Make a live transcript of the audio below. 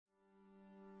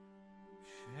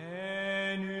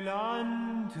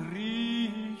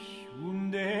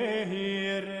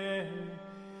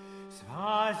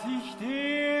ich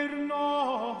dir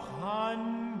noch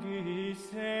angesäche,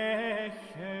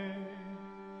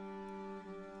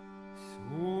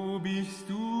 so bist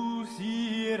du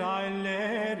ihr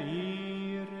aller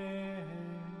Ehre.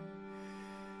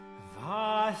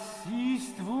 Was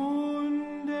ist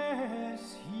Wundes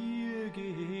hier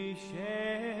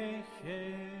geschäche?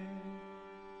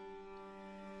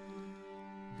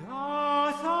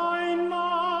 Dass ein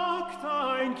Magd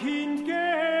ein Kind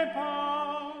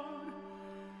gebar,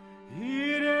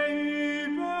 ihre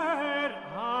über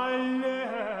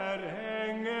aller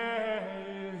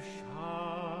Engel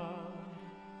Schar.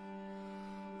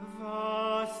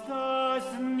 Was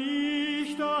das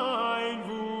nicht ein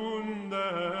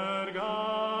Wunder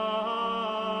gab.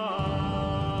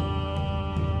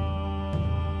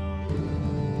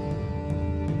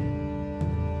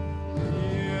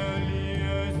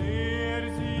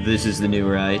 This is The New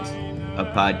Right, a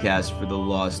podcast for the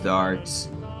lost arts,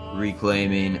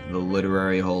 reclaiming the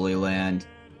literary holy land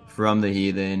from the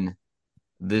heathen.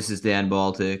 This is Dan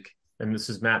Baltic. And this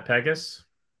is Matt Pegas.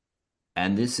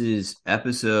 And this is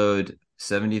episode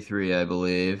 73, I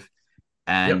believe.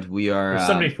 And we are...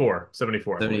 74.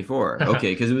 74. 74.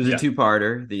 Okay, because it was a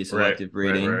two-parter, the selective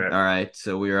reading. Right. All right,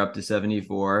 so we are up to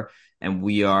 74. And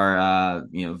we are,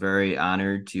 very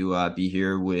honored to be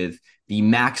here with the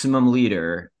maximum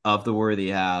leader of the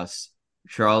Worthy House,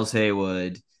 Charles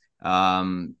Haywood,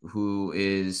 who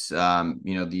is,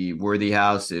 the Worthy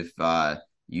House, if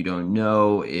you don't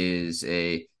know, is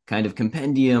a kind of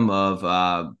compendium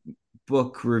of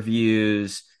book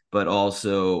reviews, but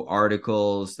also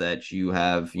articles that you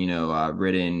have,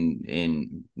 written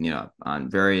in, on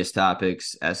various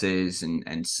topics, essays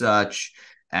and such.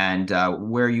 And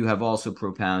where you have also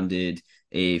propounded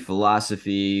a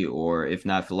philosophy, or if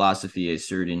not philosophy, a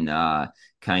certain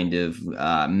kind of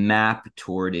map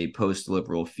toward a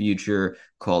post-liberal future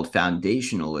called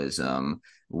foundationalism,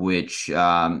 which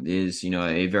is,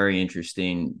 a very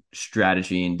interesting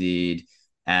strategy indeed.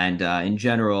 And in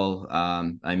general,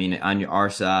 on our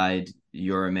side,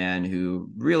 you're a man who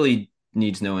really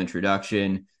needs no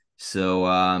introduction. So,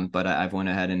 but I've went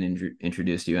ahead and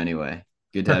introduced you anyway.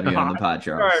 Good to have you on the pod,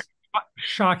 Charles.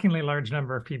 Shockingly large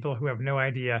number of people who have no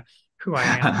idea who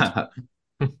I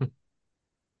am.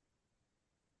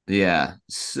 Yeah.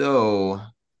 So,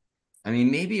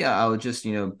 maybe I'll just,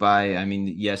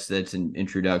 yes, that's an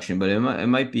introduction, but it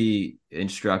might be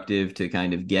instructive to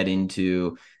kind of get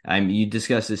into, you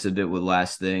discussed this a bit with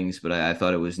Last Things, but I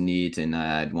thought it was neat, and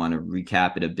I'd want to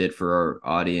recap it a bit for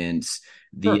our audience.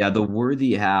 The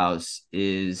Worthy House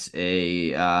is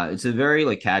it's a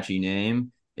very catchy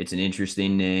name. It's an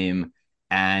interesting name.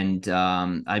 And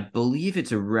I believe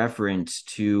it's a reference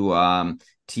to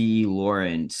T.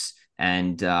 Lawrence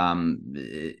and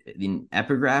an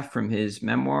epigraph from his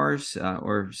memoirs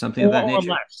or something of that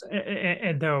nature.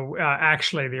 And though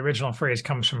actually the original phrase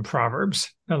comes from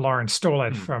Proverbs. Lawrence stole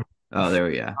it from. Oh, there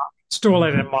we go. Stole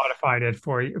it and modified it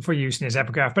for use in his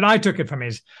epigraph. But I took it from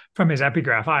his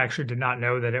epigraph. I actually did not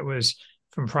know that it was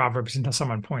from Proverbs until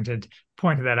someone pointed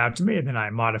that out to me, and then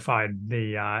I modified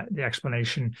the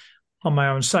explanation on my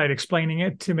own site, explaining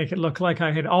it to make it look like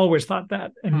I had always thought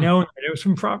that and known that it was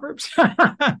from Proverbs.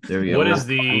 There we go. We'll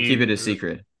keep it a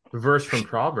secret. Verse from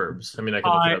Proverbs. I can look it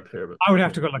up here. But I would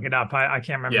have to go look it up. I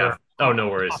can't remember. Yeah. Oh, no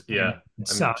worries. Yeah.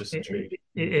 So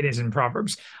it is in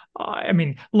Proverbs.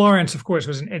 Lawrence, of course,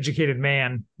 was an educated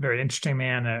man, very interesting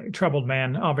man, a troubled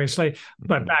man, obviously.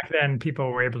 But back then, people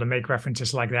were able to make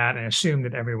references like that and assume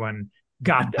that everyone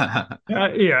got that.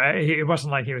 It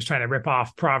wasn't like he was trying to rip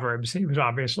off Proverbs. He was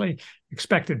obviously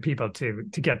expected people to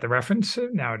get the reference.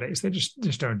 Nowadays, they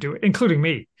just don't do it, including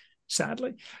me,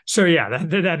 sadly. So yeah,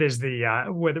 that is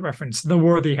where the reference, the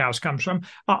Worthy House, comes from.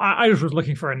 I just was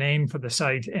looking for a name for the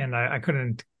site, and I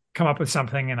couldn't come up with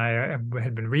something, and I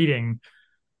had been reading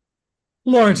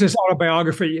Lawrence's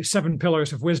autobiography, 7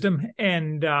 Pillars of Wisdom,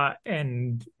 and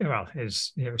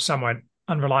his somewhat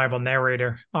unreliable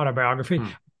narrator autobiography,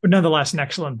 but nonetheless an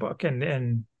excellent book.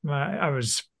 And I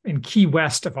was in Key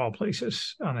West, of all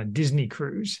places, on a Disney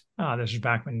cruise. This was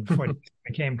back before it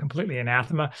became completely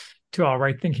anathema to all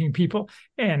right-thinking people,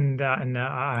 and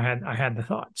I had the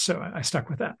thought, so I stuck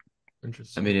with that.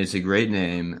 Interesting. It's a great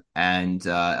name, and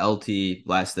LT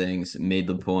Last Things made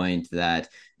the point that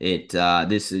it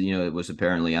was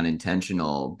apparently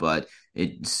unintentional, but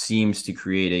it seems to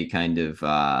create a kind of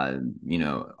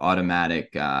automatic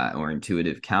or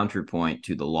intuitive counterpoint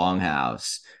to the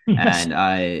Longhouse. Yes. And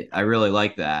I really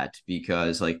like that,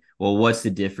 because what's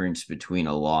the difference between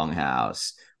a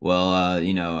Longhouse? Well,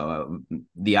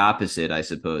 the opposite, I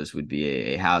suppose, would be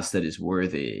a house that is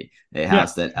worthy, a Yeah.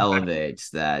 house that elevates,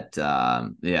 that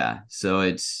yeah. So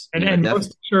it's And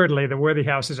most assuredly, the Worthy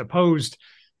House is opposed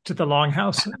to the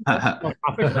Longhouse.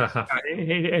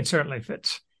 It certainly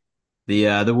fits.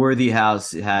 The Worthy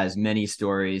House has many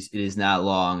stories. It is not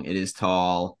long. It is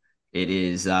tall. It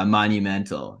is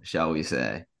monumental, shall we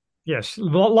say? Yes,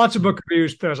 lots of book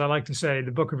reviews. As I like to say,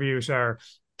 the book reviews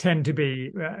tend to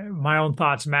be my own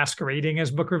thoughts masquerading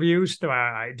as book reviews. Though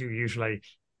I do usually,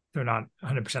 they're not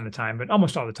 100% of the time, but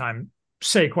almost all the time,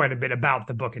 say quite a bit about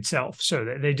the book itself.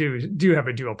 So they do have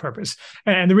a dual purpose.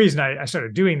 And the reason I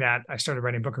started doing that, I started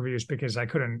writing book reviews because I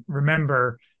couldn't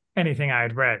remember anything I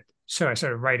had read. So I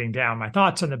started writing down my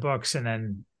thoughts on the books, and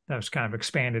then that was kind of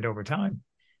expanded over time.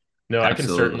 No, I can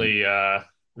Absolutely. certainly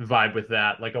vibe with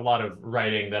that. Like a lot of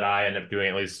writing that I end up doing,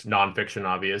 at least nonfiction,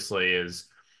 obviously, is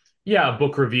yeah, a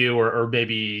book review or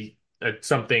maybe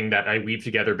something that I weave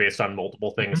together based on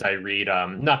multiple things I read.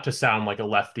 Not to sound like a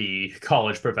lefty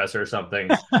college professor or something,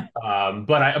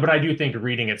 but I do think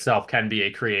reading itself can be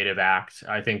a creative act.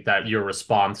 I think that your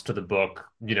response to the book,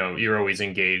 you're always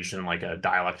engaged in like a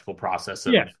dialectical process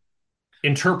of Yeah.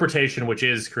 interpretation, which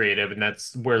is creative, and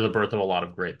that's where the birth of a lot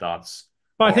of great thoughts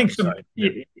Well, I are. think So, yeah.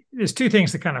 there's two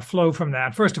things that kind of flow from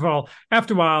that. First of all,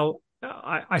 after a while,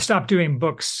 I stopped doing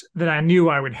books that I knew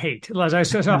I would hate. As I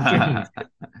stopped doing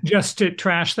just to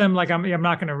trash them. Like I'm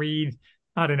not going to read,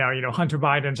 I don't know, Hunter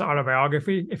Biden's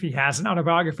autobiography if he has an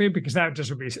autobiography, because that just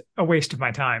would be a waste of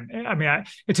my time. I mean,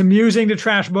 it's amusing to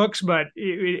trash books, but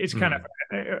it's kind of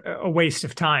a waste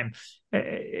of time.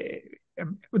 There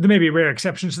may be rare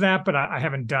exceptions to that, but I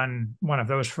haven't done one of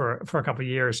those for a couple of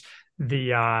years.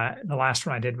 The last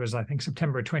one I did was, I think,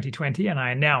 September 2020, and I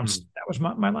announced that was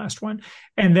my last one.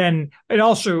 And then it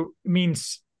also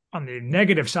means, on the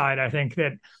negative side, I think,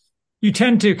 that you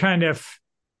tend to kind of,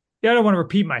 I don't want to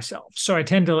repeat myself. So I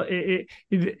tend to,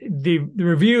 the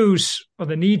reviews, or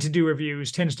the need to do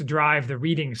reviews, tends to drive the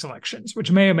reading selections, which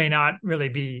may or may not really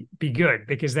be good,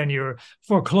 because then you're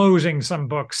foreclosing some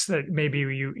books that maybe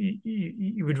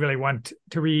you would really want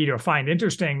to read or find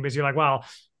interesting, because you're like, well,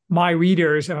 my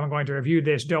readers, if I'm going to review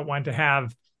this, don't want to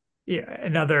have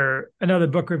another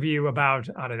book review about,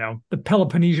 I don't know, the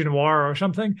Peloponnesian War or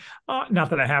something.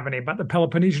 Not that I have any about the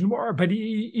Peloponnesian War, but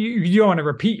you don't want to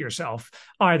repeat yourself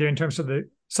either in terms of the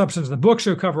substance of the books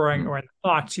you're covering or in the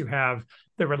thoughts you have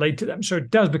that relate to them. So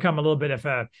it does become a little bit of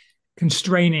a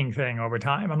constraining thing over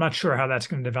time. I'm not sure how that's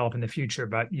going to develop in the future,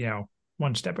 but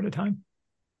one step at a time.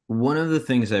 One of the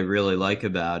things I really like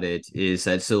about it is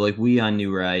that, so like we on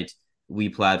New Right, we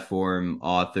platform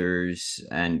authors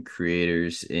and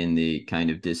creators in the kind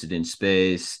of dissident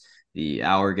space, the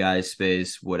our guys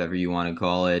space, whatever you want to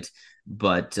call it.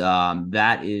 But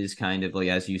that is kind of like,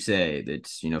 as you say,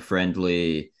 that's,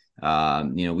 friendly.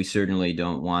 We certainly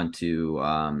don't want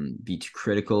to be too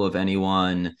critical of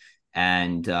anyone.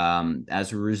 And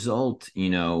as a result,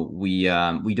 we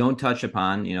don't touch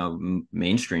upon,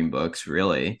 mainstream books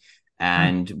really.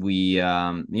 And we,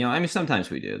 I mean,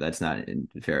 sometimes we do. That's not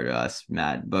fair to us,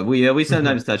 Matt. But we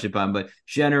sometimes touch upon. But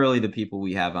generally, the people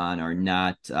we have on are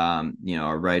not,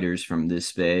 are writers from this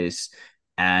space,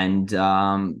 and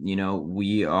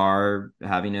we are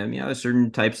having certain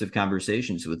types of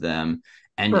conversations with them.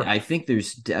 And Sure. I think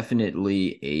there's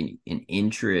definitely an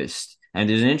interest. And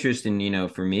there's an interest in,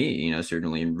 for me,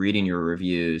 certainly in reading your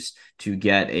reviews to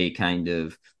get a kind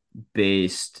of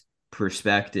based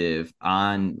perspective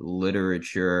on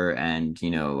literature and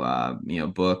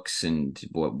books and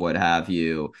what have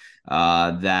you,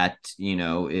 that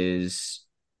is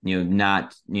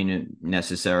not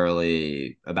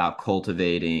necessarily about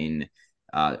cultivating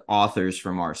authors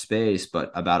from our space,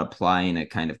 but about applying a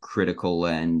kind of critical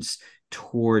lens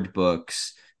toward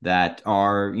books that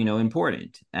are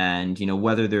important. And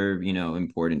whether they're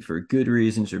important for good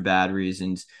reasons or bad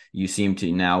reasons, you seem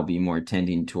to now be more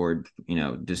tending toward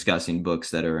discussing books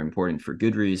that are important for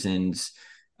good reasons.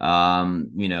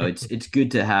 It's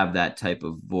good to have that type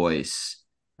of voice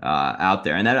out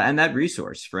there, and that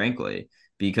resource, frankly,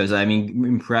 because I mean,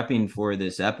 in prepping for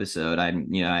this episode,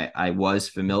 I was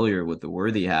familiar with the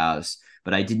Worthy House,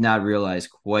 but I did not realize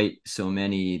quite so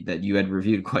many, that you had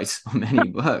reviewed quite so many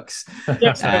books.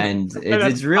 Yes, And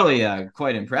it's really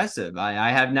quite impressive.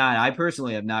 I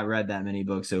personally have not read that many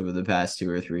books over the past 2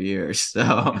 or 3 years.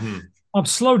 So I've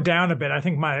slowed down a bit. I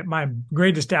think my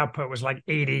greatest output was like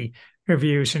 80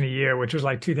 reviews in a year, which was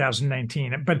like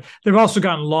 2019. But they've also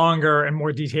gotten longer and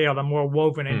more detailed and more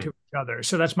woven into each other.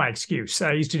 So that's my excuse.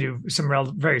 I used to do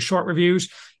some very short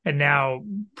reviews, and now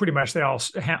pretty much they all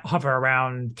hover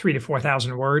around 3,000 to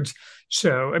 4,000 words.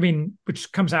 So, I mean,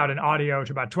 which comes out in audio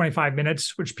to about 25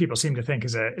 minutes, which people seem to think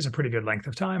is a pretty good length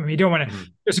of time. I mean, you don't want to,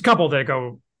 there's a couple that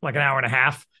go like an hour and a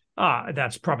half.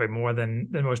 That's probably more than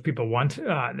most people want.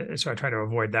 So I try to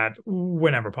avoid that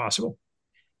whenever possible.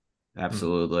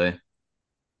 Absolutely.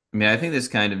 I mean, I think this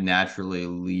kind of naturally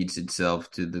leads itself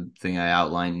to the thing I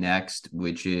outlined next,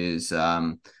 which is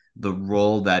the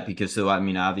role that, because, so, I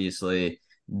mean, obviously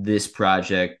this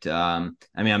project, I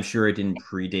mean, I'm sure it didn't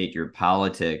predate your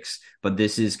politics, but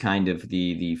this is kind of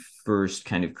the first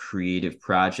kind of creative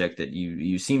project that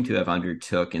you seem to have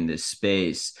undertook in this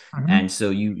space. And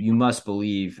so you must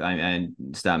believe, and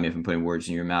stop me if I'm putting words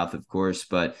in your mouth, of course,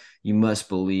 but you must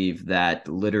believe that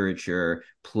literature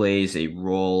plays a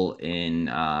role in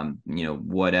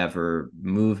whatever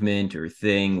movement or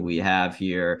thing we have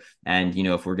here. And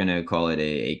if we're going to call it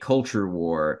a culture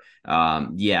war, I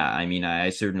mean,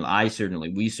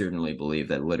 we certainly believe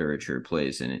that literature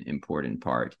plays an important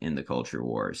part in the culture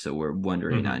war. So we're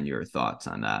wondering on your thoughts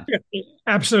on that. Yeah,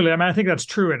 absolutely. I mean, I think that's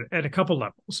true at a couple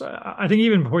levels. I think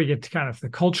even before you get to kind of the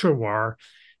culture war,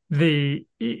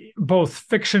 both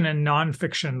fiction and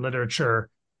nonfiction literature,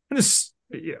 and this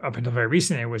up until very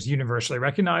recently was universally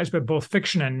recognized, but both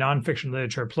fiction and nonfiction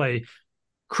literature play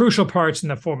crucial parts in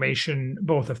the formation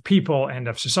both of people and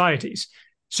of societies.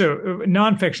 So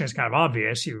nonfiction is kind of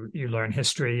obvious. You learn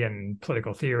history and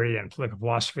political theory and political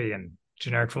philosophy and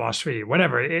generic philosophy,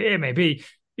 whatever it may be,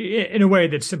 in a way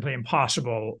that's simply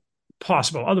impossible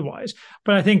otherwise.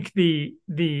 But I think the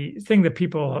thing that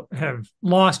people have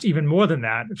lost even more than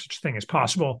that, if such a thing is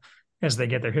possible, as they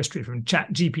get their history from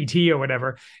Chat GPT or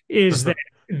whatever, is that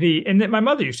my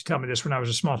mother used to tell me this when I was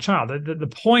a small child. The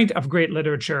point of great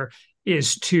literature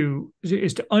is to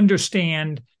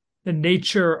understand the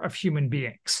nature of human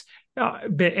beings,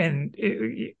 and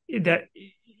that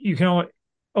you can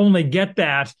only get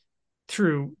that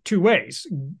through two ways: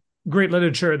 great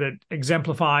literature that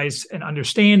exemplifies an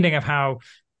understanding of how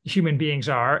human beings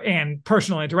are, and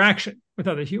personal interaction with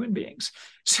other human beings.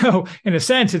 So in a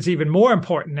sense, it's even more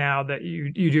important now that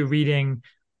you do reading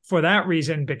for that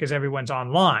reason, because everyone's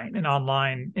online, and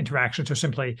online interactions are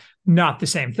simply not the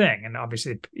same thing. And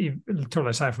obviously,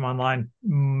 totally aside from online,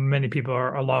 many people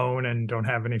are alone and don't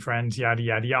have any friends, yada,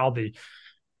 yada, all the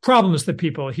problems that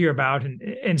people hear about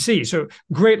and see. So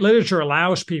great literature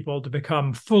allows people to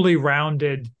become fully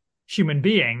rounded human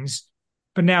beings,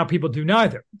 but now people do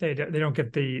neither. They don't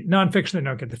get the nonfiction, they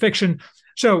don't get the fiction.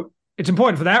 So it's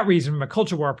important for that reason from a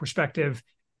culture war perspective,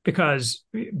 because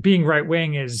being right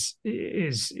wing is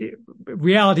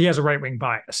reality has a right wing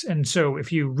bias. And so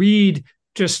if you read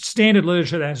just standard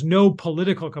literature that has no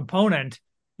political component,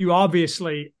 you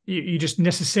obviously you just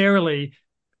necessarily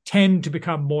tend to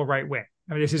become more right wing.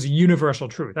 I mean, this is a universal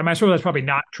truth. I mean, I suppose that's probably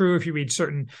not true if you read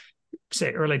certain,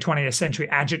 say, early 20th century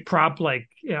agitprop like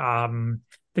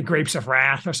The Grapes of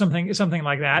Wrath or something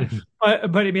like that.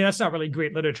 But I mean, that's not really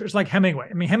great literature. It's like Hemingway.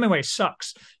 I mean, Hemingway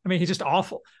sucks. I mean, he's just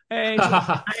awful. Totally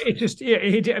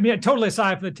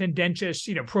aside from the tendentious,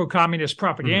 pro-communist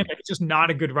propaganda, he's just not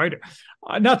a good writer.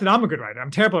 Not that I'm a good writer.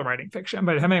 I'm terrible at writing fiction,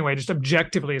 but Hemingway just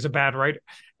objectively is a bad writer.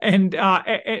 And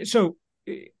so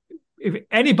if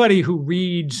anybody who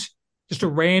reads just a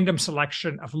random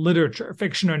selection of literature,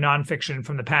 fiction or nonfiction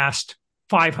from the past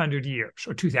 500 years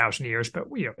or 2,000 years, but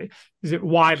is it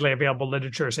widely available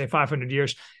literature, say 500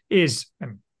 years, is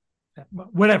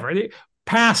whatever.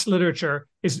 Past literature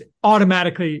is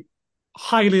automatically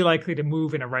highly likely to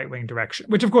move in a right-wing direction,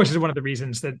 which of course is one of the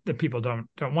reasons that people don't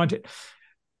want it.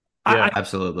 Yeah,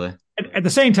 absolutely. At the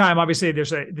same time, obviously,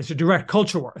 there's a direct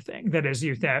culture war thing. That is,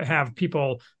 you have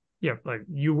people, like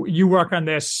you work on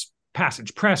this.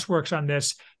 Passage Press works on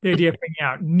this, the idea of bringing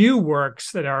out new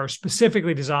works that are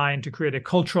specifically designed to create a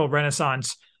cultural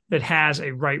renaissance that has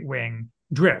a right-wing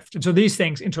drift. And so these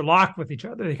things interlock with each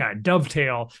other. They kind of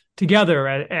dovetail together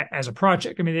as a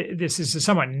project. I mean, this is a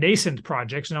somewhat nascent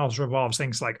project, and also involves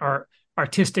things like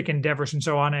artistic endeavors and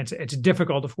so on. And it's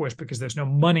difficult, of course, because there's no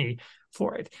money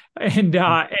for it.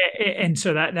 And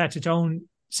so that's its own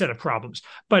set of problems.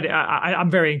 But I'm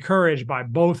very encouraged by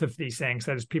both of these things.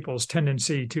 That is, people's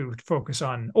tendency to focus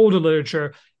on older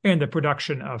literature and the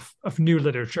production of new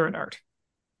literature and art.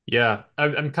 Yeah,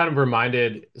 I'm kind of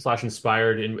reminded /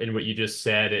 inspired in what you just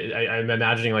said. I'm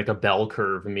imagining like a bell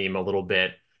curve meme a little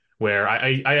bit, where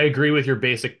I agree with your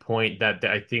basic point that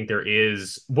I think there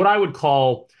is what I would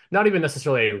call not even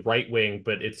necessarily a right wing,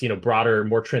 but it's, broader,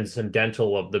 more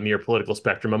transcendental of the mere political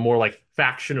spectrum, a more like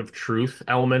faction of truth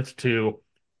element to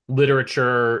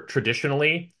literature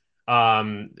traditionally.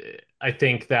 Um, I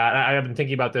think that I have been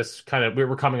thinking about this kind of, we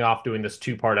were coming off doing this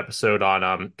two-part episode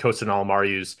on Kostan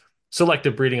Alomariu's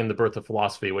Selective Breeding and the Birth of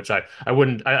Philosophy, which I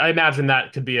wouldn't, I imagine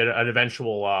that could be an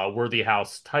eventual Worthy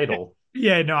House title.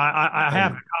 Yeah, no, I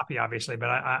have And a copy, obviously, but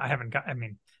I haven't got, I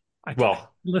mean,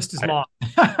 well, the list is I, long.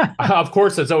 of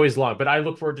course, it's always long, but I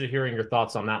look forward to hearing your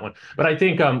thoughts on that one. But I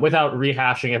think without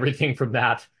rehashing everything from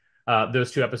that,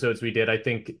 those two episodes we did, I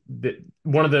think that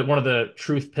one of the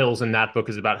truth pills in that book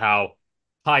is about how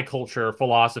high culture,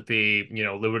 philosophy,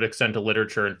 it would extend to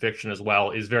literature and fiction as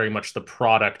well, is very much the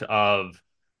product of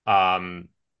um,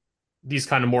 these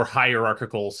kind of more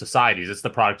hierarchical societies. It's the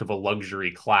product of a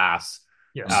luxury class.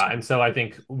 Yes. And so I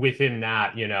think within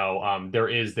that, there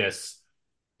is this,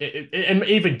 and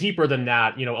even deeper than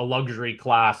that, a luxury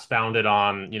class founded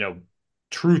on,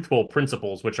 truthful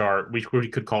principles, which are, we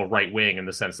could call right wing in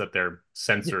the sense that they're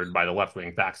censored by the left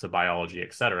wing facts of biology,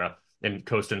 etc. In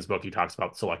Kostan's book, he talks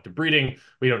about selective breeding.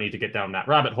 We don't need to get down that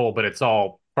rabbit hole, but it's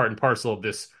all part and parcel of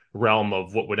this realm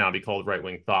of what would now be called right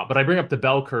wing thought. But I bring up the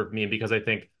bell curve meme because I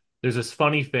think there's this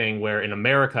funny thing where in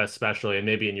America, especially, and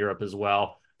maybe in Europe as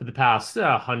well, for the past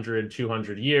 100,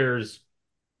 200 years,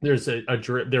 there's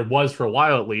there was for a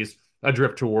while at least a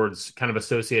drift towards kind of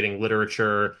associating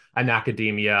literature and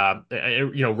academia,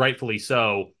 rightfully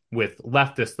so, with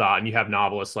leftist thought. And you have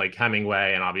novelists like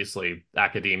Hemingway, and obviously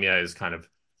academia is kind of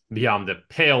beyond the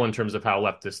pale in terms of how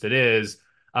leftist it is.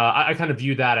 I kind of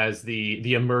view that as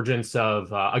the emergence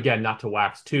of again, not to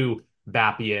wax too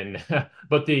Bappian,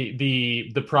 but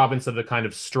the province of the kind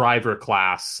of striver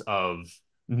class of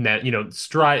men,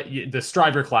 the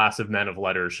striver class of men of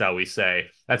letters, shall we say.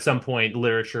 At some point,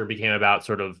 literature became about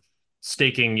sort of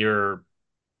staking your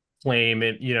claim,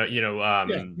 and Yeah, I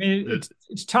mean,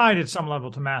 it's tied at some level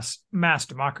to mass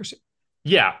democracy.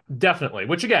 yeah, definitely.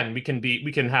 Which again, we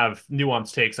can have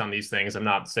nuanced takes on these things. I'm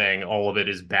not saying all of it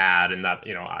is bad, and that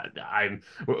I'm.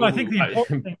 Well, I think the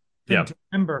important thing Yeah. to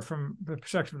remember from the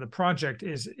perspective of the project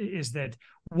is that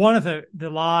one of the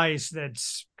lies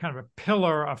that's kind of a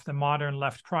pillar of the modern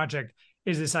left project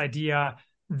is this idea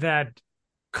that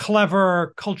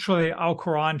clever, culturally au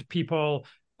courant people,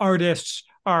 artists,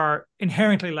 are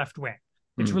inherently left wing.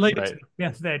 It's related right. to the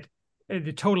myth that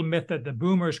the total myth that the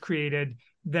boomers created,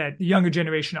 that the younger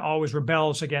generation always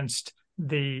rebels against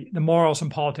the morals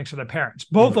and politics of their parents.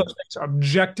 Both those things are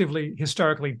objectively,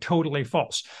 historically, totally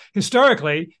false.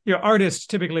 Historically, artists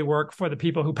typically work for the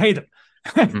people who pay them.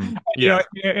 Yeah.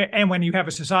 And when you have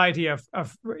a society of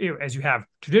as you have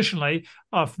traditionally,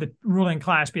 of the ruling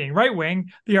class being right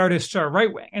wing, the artists are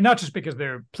right wing, and not just because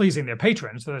they're pleasing their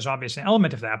patrons. So there's obviously an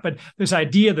element of that, but this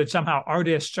idea that somehow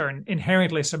artists are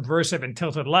inherently subversive and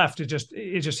tilted left is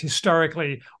just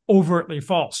historically overtly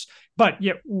false. But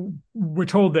yet we're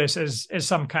told this as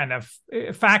some kind of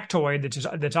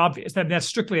factoid that's obvious. That's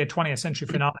strictly a 20th century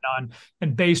phenomenon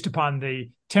and based upon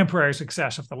the temporary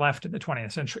success of the left in the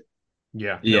 20th century.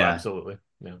 Yeah. Yeah. No, absolutely.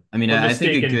 Yeah. I mean, I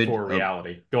think a good for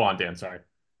reality. Go on, Dan. Sorry.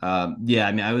 Yeah,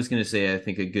 I mean, I was going to say, I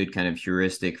think a good kind of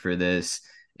heuristic for this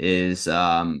is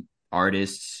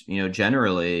artists,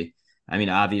 generally, I mean,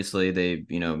 obviously they,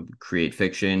 create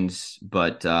fictions,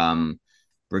 but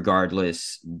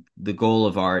regardless, the goal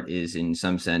of art is in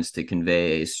some sense to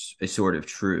convey a sort of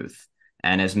truth.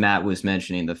 And as Matt was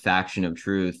mentioning, the faction of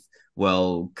truth,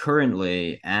 well,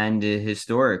 currently and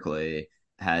historically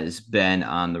has been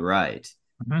on the right.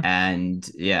 Mm-hmm.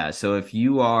 And yeah, so if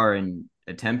you are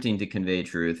attempting to convey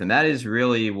truth, and that is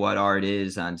really what art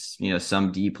is on,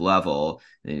 some deep level,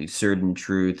 certain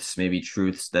truths, maybe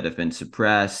truths that have been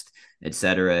suppressed, et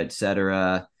cetera, et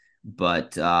cetera.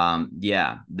 But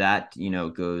yeah, that,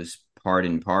 goes part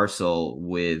and parcel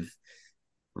with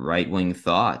right-wing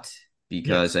thought,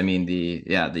 because I mean,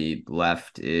 the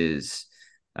left is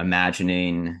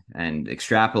imagining and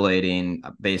extrapolating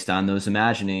based on those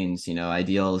imaginings,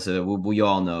 ideals. We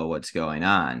all know what's going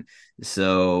on.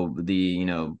 So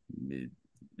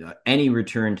any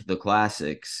return to the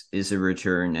classics is a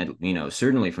return at,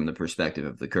 certainly from the perspective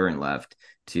of the current left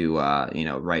to,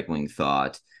 right-wing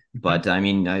thought. But I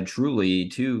mean, truly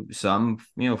to some,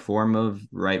 form of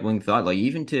right-wing thought, like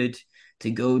even to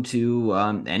go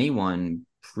to anyone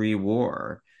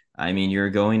pre-war. I mean, you're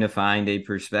going to find a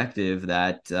perspective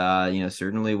that,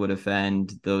 certainly would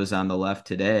offend those on the left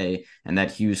today, and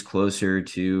that hews closer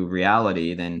to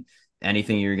reality than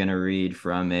anything you're going to read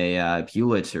from a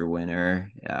Pulitzer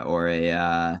winner or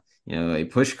a a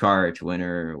pushcart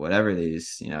winner, whatever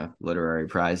these, literary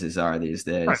prizes are these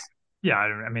Right. days. Yeah,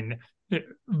 I mean,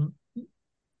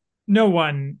 no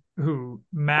one who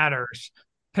matters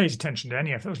pays attention to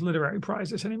any of those literary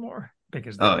prizes anymore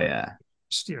because Oh they're yeah.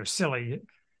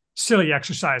 silly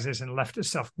exercises and leftist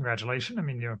self-congratulation. I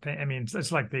mean,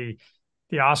 it's like the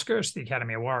Oscars, the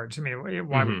Academy Awards. I mean,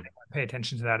 why would anyone pay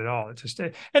attention to that at all? It's just,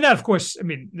 and that, of course, I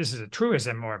mean, this is a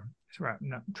truism, or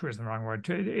not truism, the wrong word.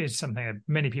 It's something that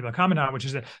many people comment on, which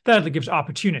is that gives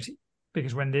opportunity,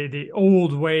 because when the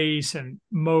old ways and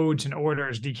modes and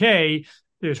orders decay,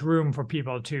 there's room for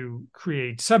people to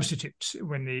create substitutes.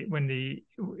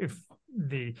 If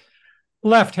the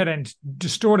left hadn't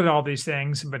distorted all these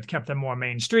things but kept them more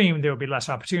mainstream, there would be less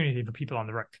opportunity for people on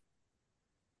the right.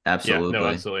 Absolutely. Yeah, no,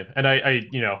 absolutely. And I,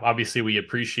 obviously we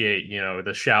appreciate,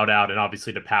 the shout out and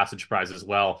obviously the Passage Prize as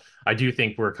well. I do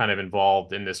think we're kind of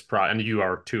involved in this and you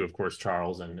are too, of course,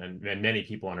 Charles, and many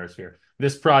people on our sphere.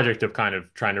 This project of kind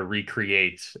of trying to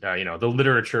recreate, the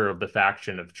literature of the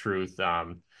faction of truth.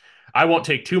 I won't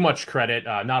take too much credit,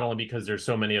 not only because there's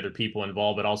so many other people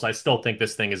involved, but also I still think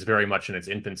this thing is very much in its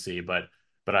infancy. But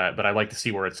I like to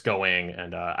see where it's going,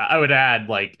 and I would add,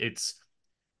 like, it's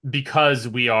because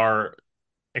we are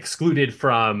excluded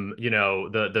from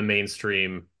the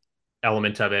mainstream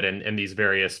element of it and these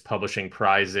various publishing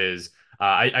prizes.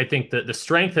 I think that the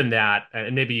strength in that,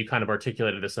 and maybe you kind of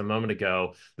articulated this a moment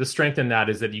ago, the strength in that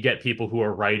is that you get people who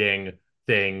are writing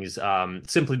things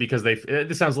simply because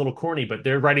this sounds a little corny, but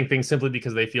they're writing things simply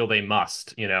because they feel they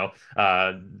must.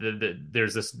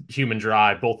 There's this human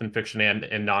drive, both in fiction and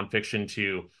nonfiction,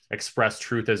 to express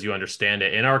truth as you understand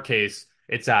it. In our case,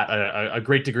 it's at a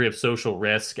great degree of social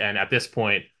risk, and at this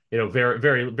point, very,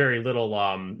 very, very little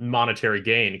monetary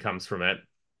gain comes from it.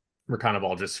 We're kind of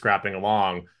all just scrapping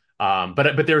along,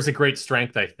 but there's a great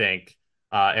strength, I think,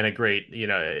 and a great,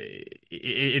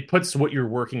 it puts what you're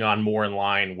working on more in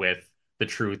line with the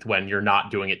truth when you're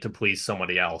not doing it to please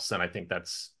somebody else, and I think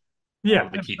that's one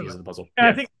of the key pieces of the puzzle. And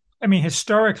I think, I mean,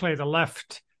 historically, the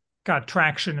left got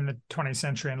traction in the 20th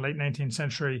century and late 19th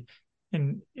century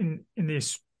in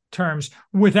these terms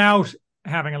without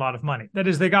having a lot of money. That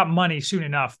is, they got money soon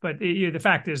enough, but the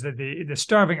fact is that the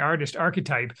starving artist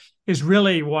archetype is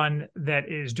really one that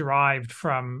is derived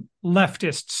from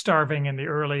leftists starving in the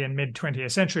early and mid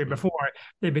 20th century before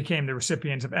they became the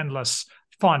recipients of endless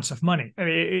fonts of money. I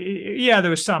mean, yeah,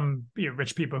 there was some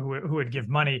rich people who would give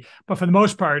money, but for the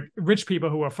most part, rich people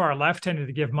who were far left tended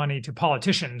to give money to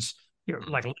politicians,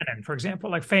 like Lenin, for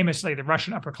example. Like famously, the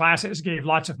Russian upper classes gave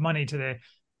lots of money to the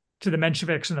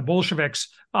Mensheviks and the Bolsheviks,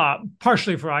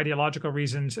 partially for ideological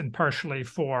reasons and partially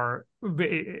for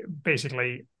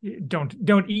basically don't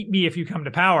eat me if you come to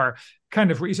power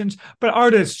kind of reasons. But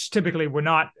artists typically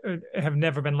have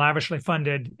never been lavishly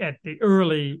funded at the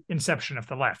early inception of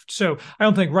the left. So I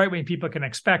don't think right-wing people can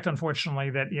expect, unfortunately,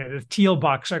 that the teal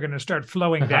bucks are going to start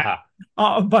flowing down.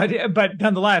 But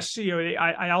nonetheless,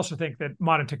 I also think that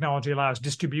modern technology allows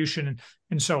distribution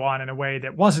and so on in a way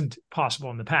that wasn't possible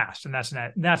in the past, and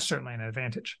that's certainly an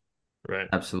advantage. Right.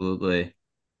 Absolutely.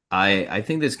 I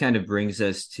think this kind of brings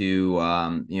us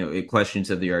to questions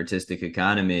of the artistic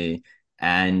economy,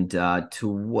 and to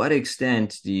what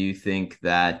extent do you think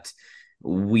that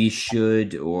we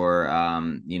should, or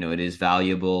it is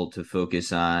valuable to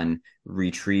focus on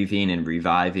retrieving and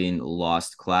reviving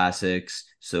lost classics?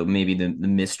 So maybe the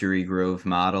Mystery Grove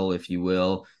model, if you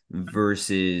will,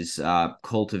 versus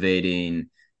cultivating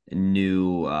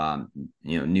new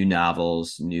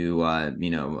novels, new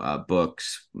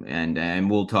books, and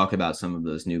we'll talk about some of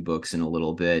those new books in a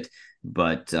little bit.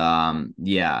 But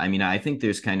yeah, I mean, I think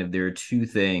there are two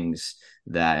things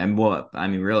that, and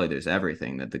really there's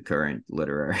everything that the current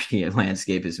literary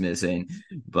landscape is missing.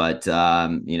 But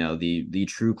the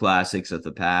true classics of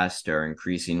the past are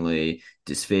increasingly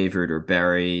disfavored or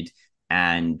buried.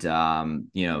 And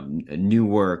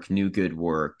new good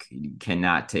work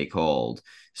cannot take hold.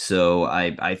 So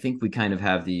I think we kind of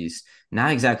have these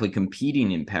not exactly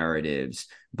competing imperatives,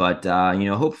 but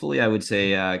hopefully I would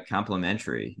say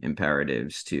complementary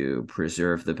imperatives to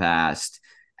preserve the past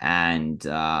and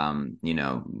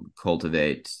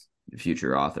cultivate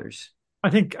future authors. I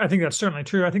think that's certainly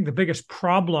true. I think the biggest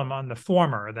problem on the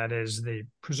former, that is the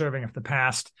preserving of the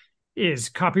past, is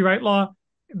copyright law,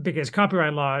 because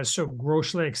copyright law is so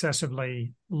grossly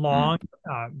excessively long,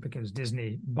 because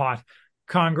Disney bought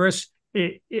Congress.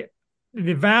 The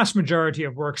vast majority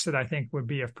of works that I think would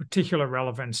be of particular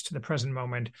relevance to the present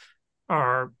moment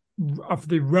are of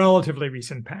the relatively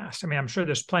recent past. I mean, I'm sure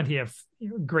there's plenty of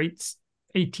great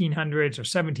 1800s or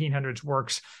 1700s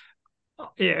works.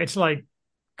 It's like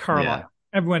Carlyle.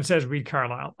 Everyone says read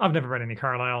Carlyle. I've never read any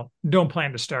Carlyle. Don't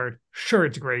plan to start. Sure,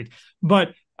 it's great,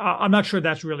 but I'm not sure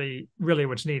that's really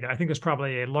what's needed. I think there's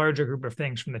probably a larger group of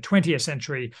things from the 20th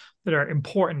century that are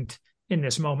important in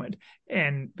this moment,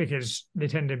 and because they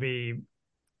tend to be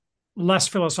less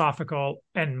philosophical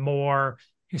and more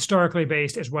historically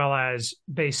based, as well as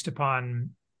based upon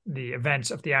the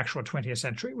events of the actual 20th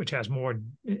century, which is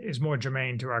more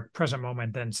germane to our present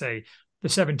moment than, say, the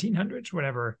 1700s,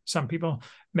 whatever some people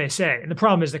may say. And the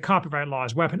problem is the copyright law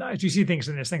is weaponized. You see things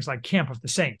in this, things like Camp of the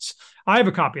Saints. I have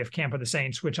a copy of Camp of the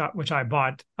Saints, which I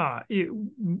bought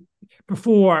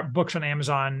before books on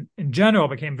Amazon in general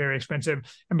became very expensive,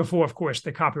 and before, of course,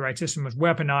 the copyright system was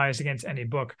weaponized against any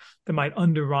book that might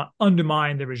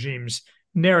undermine the regime's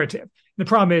narrative. The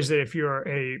problem is that if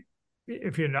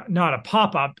you're not a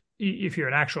pop-up, if you're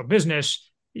an actual business,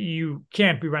 you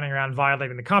can't be running around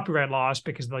violating the copyright laws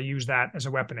because they'll use that as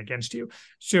a weapon against you.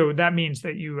 So that means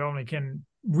that you only can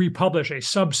republish a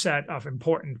subset of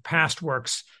important past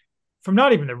works from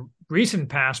not even the recent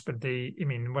past, but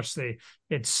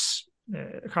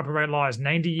copyright law is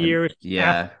 90 years.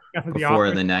 After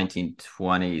before the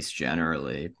 1920s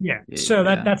generally. Yeah. So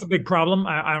that's a big problem.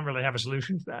 I don't really have a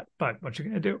solution to that, but what you're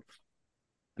going to do?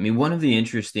 I mean, one of the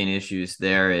interesting issues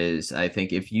there is, I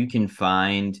think, if you can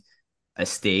find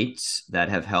estates that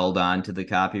have held on to the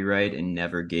copyright and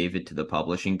never gave it to the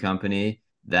publishing company,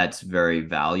 that's very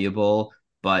valuable.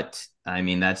 But I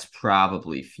mean, that's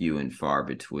probably few and far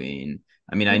between.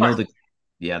 I mean, I know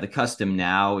the custom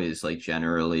now is like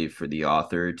generally for the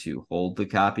author to hold the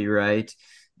copyright.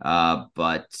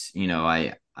 But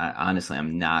I honestly,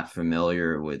 I'm not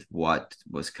familiar with what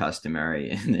was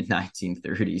customary in the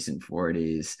 1930s and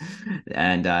 40s,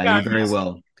 and you very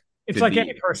well. It's like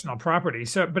any personal property.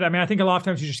 So, but I mean, I think a lot of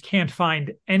times you just can't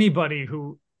find anybody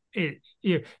who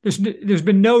there's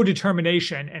been no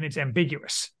determination and it's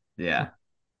ambiguous. Yeah.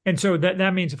 And so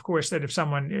that means, of course, that if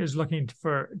someone is looking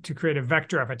to create a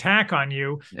vector of attack on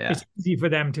you, it's easy for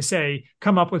them to say,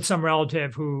 come up with some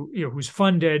relative who's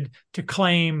funded to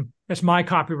claim that's my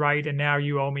copyright, and now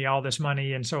you owe me all this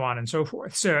money, and so on and so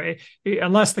forth. So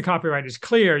unless the copyright is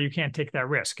clear, you can't take that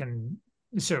risk. And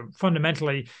so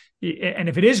fundamentally, and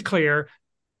if it is clear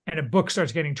and a book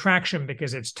starts getting traction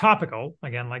because it's topical,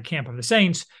 again, like Camp of the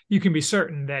Saints, you can be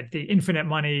certain that the infinite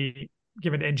money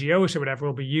given to NGOs or whatever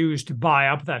will be used to buy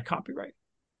up that copyright.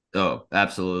 Oh,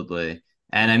 absolutely.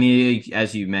 And I mean,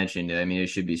 as you mentioned, I mean, it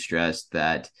should be stressed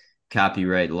that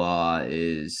copyright law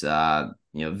is,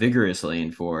 vigorously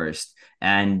enforced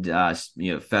and,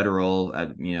 federal,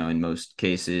 in most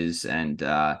cases, and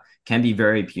can be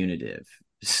very punitive.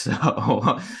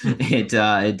 So it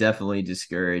definitely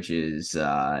discourages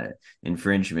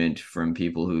infringement from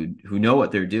people who know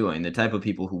what they're doing, the type of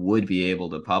people who would be able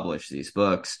to publish these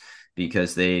books,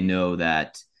 because they know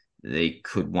that they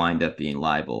could wind up being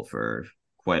liable for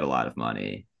quite a lot of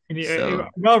money. And a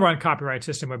well-run copyright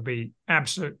system would be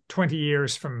absolute 20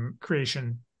 years from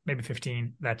creation, maybe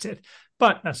 15. That's it.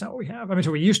 But that's not what we have. I mean,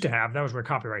 so we used to have. That was where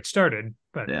copyright started.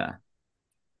 But yeah.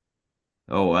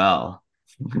 Oh well.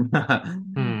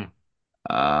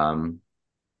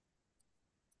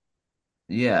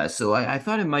 So I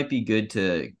thought it might be good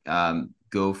to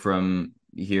go from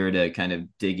here to kind of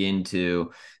dig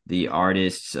into the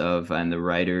artists and the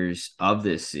writers of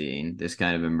this scene, this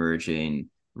kind of emerging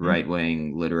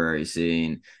right-wing literary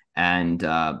scene. And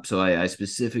so I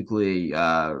specifically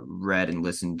read and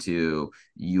listened to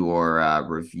your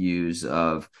reviews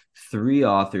of three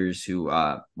authors who,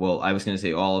 I was going to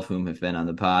say all of whom have been on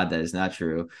the pod. That is not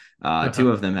true.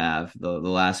 Two of them have. The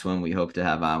last one we hope to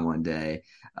have on one day,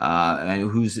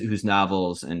 and whose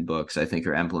novels and books I think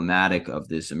are emblematic of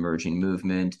this emerging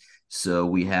movement. So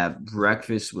we have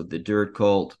Breakfast with the Dirt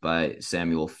Cult by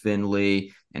Samuel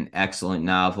Finley, an excellent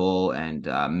novel and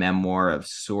memoir of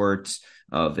sorts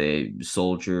of a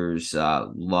soldier's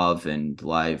love and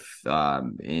life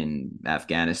in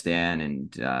Afghanistan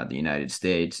and the United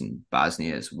States and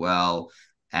Bosnia as well.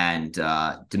 And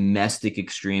Domestic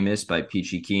Extremist by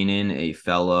Peachy Keenan, a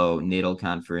fellow Natal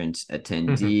Conference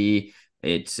attendee.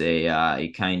 It's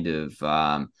a kind of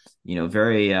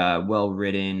very well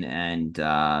written and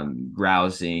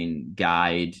rousing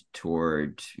guide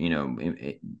toward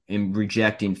in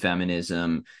rejecting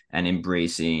feminism and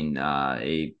embracing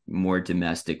a more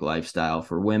domestic lifestyle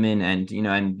for women,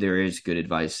 and there is good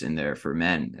advice in there for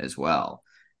men as well.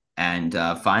 And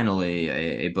finally,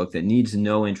 a book that needs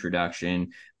no introduction,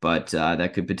 but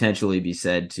that could potentially be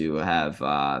said to have,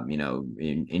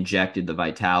 injected the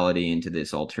vitality into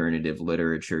this alternative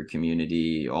literature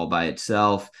community all by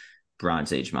itself,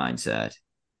 Bronze Age Mindset.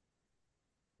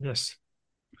 Yes.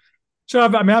 So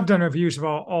I've done reviews of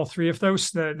all three of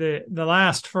those. The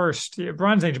last first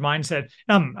Bronze Age Mindset.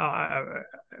 I'm a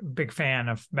big fan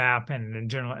of BAP and in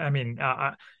general. I mean,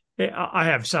 I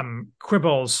have some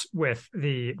quibbles with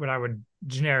what I would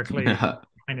generically define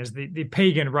as the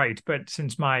pagan right, but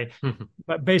since my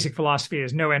basic philosophy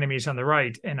is no enemies on the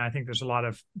right, and I think there's a lot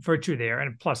of virtue there,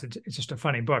 and plus it's just a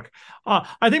funny book.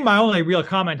 I think my only real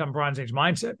comment on Bronze Age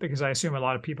Mindset, because I assume a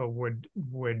lot of people would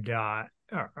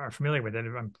are familiar with it.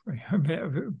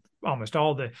 Almost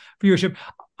all the viewership.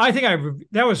 I think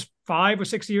that was 5 or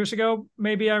 6 years ago.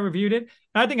 Maybe I reviewed it.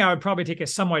 I think I would probably take a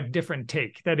somewhat different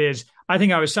take. That is, I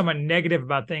think I was somewhat negative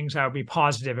about things I would be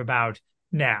positive about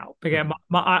now. Because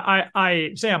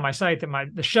I say on my site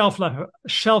that the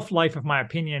shelf life of my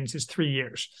opinions is 3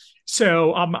 years.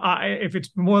 So if it's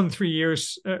more than 3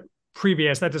 years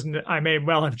previous, that doesn't. I may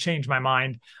well have changed my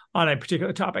mind on a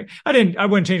particular topic. I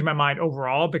wouldn't change my mind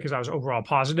overall because I was overall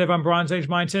positive on Bronze Age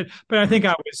Mindset. But I think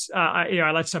I was, I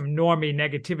let some normie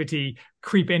negativity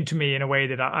creep into me in a way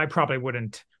that I probably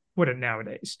wouldn't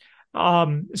nowadays.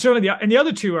 Certainly, the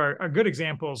other two are good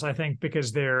examples, I think,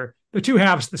 because they're the two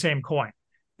halves of the same coin.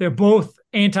 They're both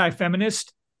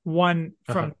anti-feminist, one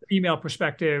from the female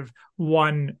perspective,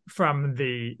 one from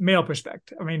the male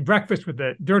perspective. I mean, Breakfast with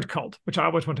the Dirt Cult, which I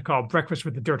always want to call Breakfast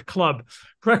with the Dirt Club.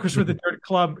 Breakfast with the Dirt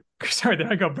Club. Sorry,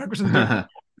 there I go. Breakfast with the Dirt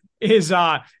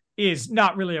Club is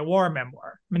not really a war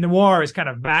memoir. I mean, the war is kind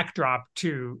of backdrop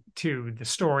to the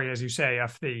story, as you say,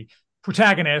 of the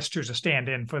protagonist, who's a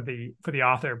stand-in for the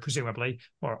author, presumably,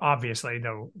 or obviously,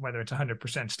 though whether it's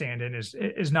 100% stand-in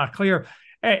is not clear.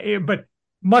 But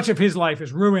much of his life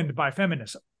is ruined by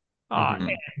feminism.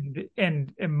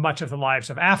 And much of the lives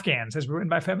of Afghans is ruined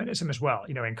by feminism as well.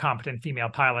 Incompetent female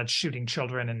pilots shooting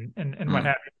children and what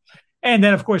have you. And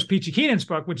then, of course, Peachy Keenan's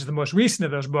book, which is the most recent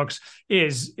of those books,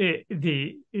 is I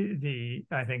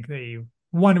think the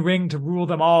one ring to rule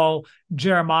them all,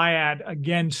 Jeremiad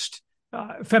against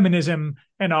feminism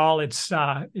and all its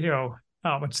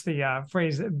what's the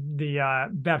phrase, the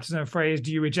baptism phrase?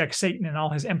 Do you reject Satan and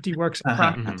all his empty works and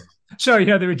promises? So,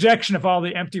 the rejection of all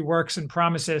the empty works and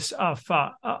promises of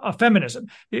feminism,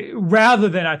 rather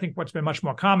than, I think, what's been much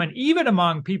more common, even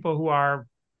among people who are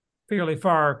fairly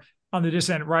far on the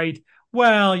dissident right.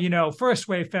 Well, first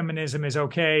wave feminism is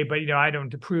okay, but I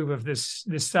don't approve of this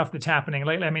stuff that's happening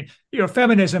lately. I mean,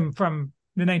 feminism from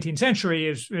the 19th century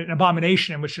is an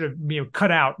abomination which should have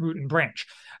cut out root and branch.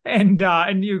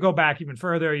 And you go back even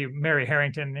further. Mary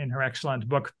Harrington, in her excellent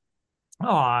book,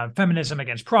 Feminism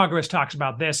Against Progress, talks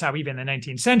about this, how even in the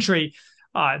 19th century,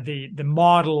 the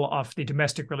model of the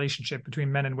domestic relationship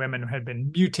between men and women had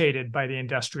been mutated by the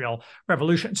Industrial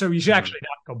Revolution. So you should actually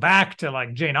not go back to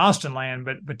like Jane Austen land,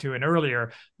 but to an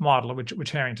earlier model,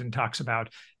 which Harrington talks about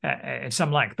at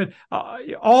some length. But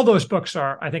all those books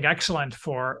are, I think, excellent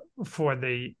for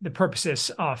the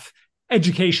purposes of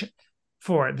education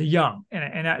for the young,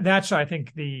 and that's, I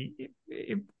think,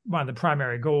 one of the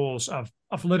primary goals of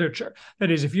literature. That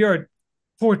is, if you're a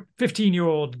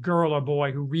 15-year-old girl or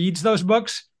boy who reads those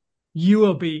books, you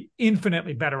will be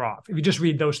infinitely better off if you just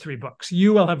read those 3 books.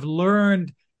 You will have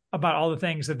learned about all the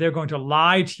things that they're going to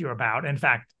lie to you about. In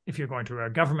fact, if you're going to a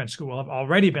government school, have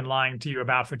already been lying to you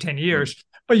about for 10 years,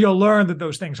 but you'll learn that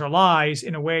those things are lies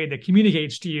in a way that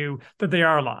communicates to you that they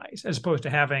are lies, as opposed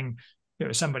to having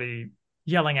somebody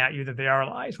yelling at you that they are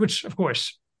lies, which, of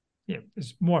course,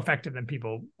 is more effective than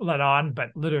people let on.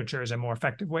 But literature is a more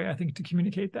effective way, I think, to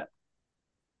communicate that.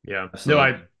 Yeah.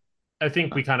 Absolutely. No, I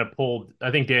think we kind of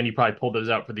I think, Dan, you probably pulled those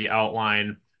out for the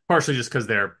outline, partially just because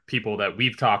they're people that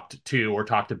we've talked to or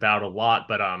talked about a lot.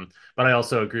 But I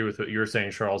also agree with what you were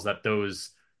saying, Charles, that those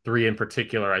 3 in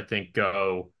particular, I think,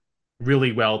 go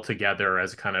really well together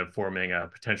as kind of forming a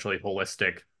potentially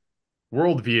holistic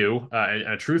worldview,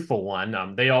 a truthful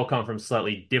one. They all come from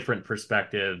slightly different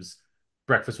perspectives.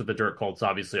 Breakfast with the Dirt Cult's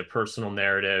obviously a personal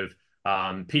narrative.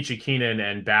 Peachy Keenan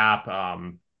and BAP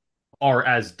are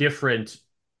as different.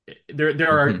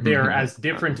 They're as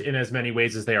different in as many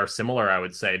ways as they are similar, I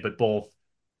would say, but both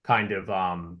kind of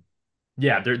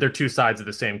they're 2 sides of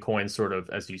the same coin, sort of,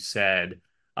 as you said.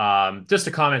 Just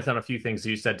to comment on a few things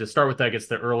you said. To start with, I guess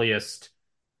the earliest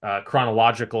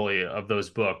chronologically of those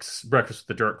books, Breakfast with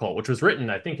the Dirt Cult, which was written,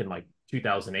 I think, in like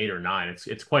 2008 or 9.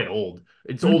 It's quite old.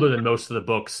 It's older than most of the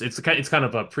books. It's kind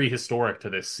of a prehistoric to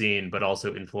this scene, but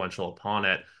also influential upon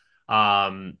it.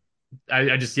 I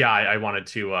wanted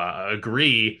to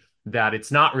agree that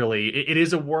it's not really, it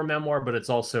is a war memoir, but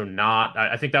it's also not.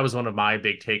 I think that was one of my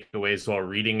big takeaways while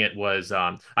reading it was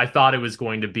I thought it was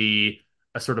going to be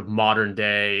a sort of modern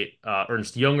day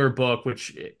Ernst Jünger book,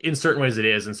 which in certain ways it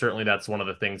is. And certainly that's one of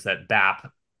the things that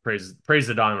BAP praised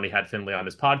it on when he had Finley on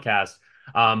his podcast.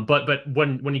 But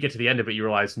when you get to the end of it, you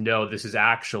realize, no, this is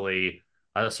actually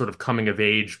a sort of coming of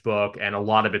age book, and a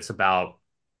lot of it's about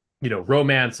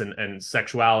romance and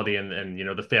sexuality and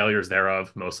the failures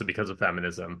thereof, mostly because of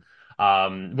feminism.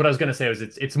 What I was going to say was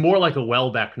it's more like a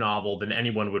Welbeck novel than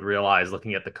anyone would realize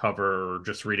looking at the cover or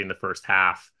just reading the first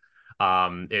half.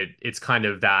 It's kind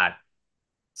of that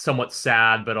somewhat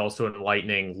sad but also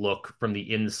enlightening look from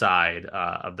the inside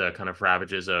of the kind of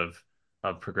ravages of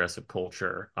progressive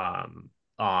culture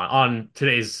on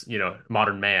today's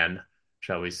modern man,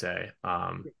 shall we say?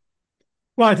 Well,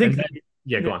 I think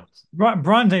yeah, go on.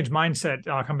 Bronze Age mindset.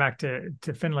 I'll come back to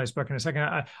Finlay's book in a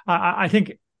second. I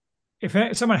think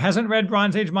if someone hasn't read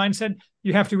Bronze Age mindset,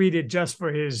 you have to read it just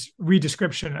for his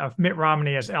redescription of Mitt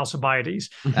Romney as Alcibiades.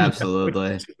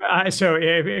 Absolutely. So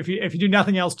if you do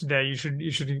nothing else today, you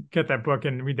should get that book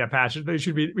and read that passage. But you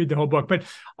should read the whole book. But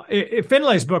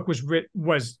Finlay's book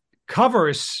was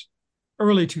covers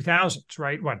early 2000s,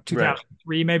 right? What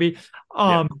 2003 right. Maybe.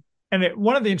 And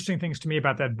one of the interesting things to me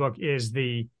about that book is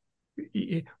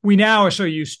we now are so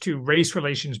used to race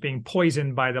relations being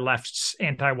poisoned by the left's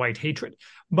anti-white hatred.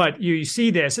 But you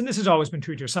see this, and this has always been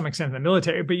true to some extent in the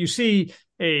military, but you see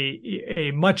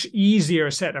a much easier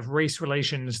set of race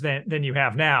relations than you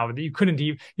have now. You couldn't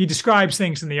he describes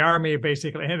things in the army,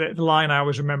 basically. And the line I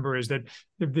always remember is that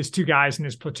there's two guys in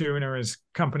his platoon or his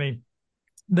company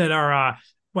that are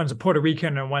one's a Puerto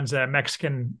Rican and one's a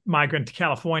Mexican migrant to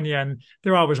California, and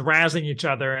they're always razzing each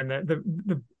other. And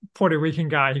the Puerto Rican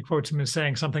guy, he quotes him as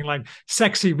saying something like,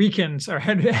 "Sexy Ricans are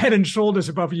head and shoulders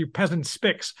above you peasant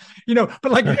spics."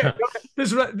 But like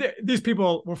these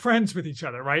people were friends with each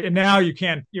other, right? And now you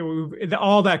can't,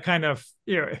 all that kind of,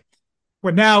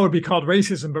 what now would be called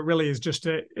racism, but really is just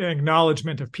an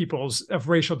acknowledgement of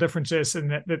racial differences,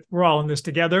 and that we're all in this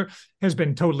together, has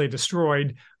been totally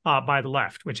destroyed by the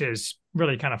left, which is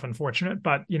really kind of unfortunate.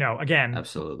 But again,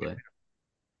 absolutely.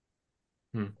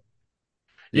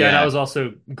 Yeah, and I was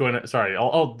also going to, sorry,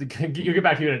 I'll you get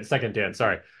back to you in a second, Dan.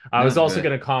 Sorry. I was also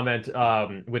going to comment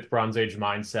with Bronze Age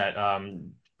mindset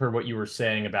for what you were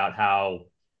saying about how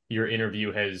your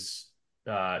interview has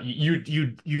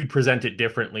you present it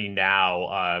differently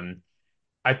now.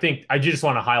 I think I just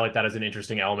want to highlight that as an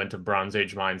interesting element of Bronze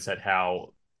Age mindset,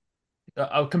 how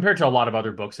compared to a lot of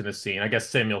other books in this scene, I guess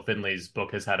Samuel Finley's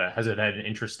book has had an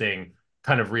interesting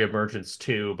kind of reemergence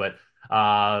too, but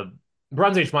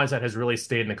Bronze Age mindset has really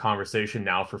stayed in the conversation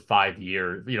now for 5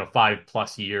 years,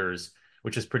 5+ years,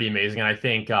 which is pretty amazing. And I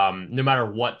think no matter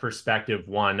what perspective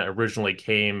one originally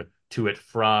came to it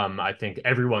from, I think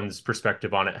everyone's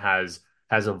perspective on it has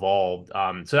evolved.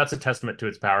 So that's a testament to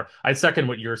its power. I second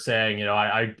what you're saying.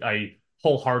 I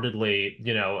wholeheartedly,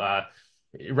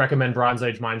 recommend Bronze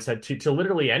Age mindset to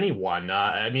literally anyone.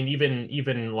 I mean,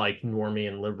 even like normie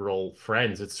and liberal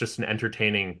friends. It's just an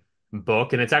entertaining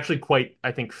book, and it's actually quite,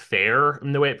 I think, fair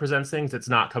in the way it presents things. It's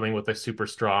not coming with a super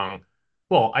strong.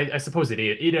 Well, I suppose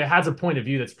it has a point of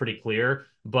view that's pretty clear,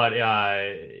 but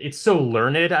it's so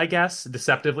learned, I guess,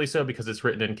 deceptively so, because it's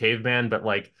written in caveman. But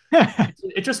like,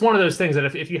 it's just one of those things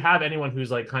that if you have anyone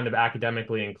who's like kind of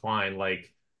academically inclined,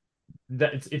 like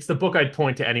that, it's the book I'd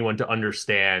point to anyone to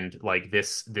understand like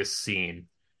this scene.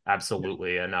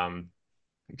 Absolutely, and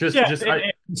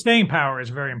staying power is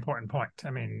a very important point.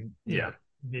 I mean,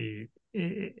 it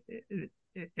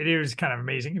is kind of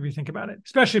amazing if you think about it,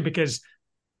 especially because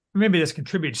maybe this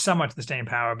contributes somewhat to the staying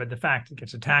power, but the fact it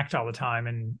gets attacked all the time,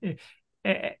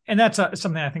 and that's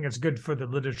something I think is good for the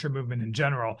literature movement in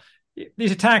general.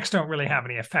 These attacks don't really have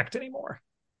any effect anymore,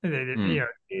 in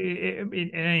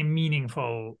any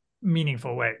meaningful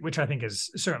way, which I think is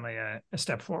certainly a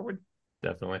step forward.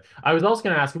 Definitely. I was also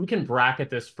going to ask if we can bracket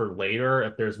this for later,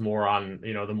 if there's more on,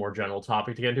 the more general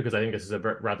topic to get into, because I think this is a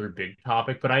rather big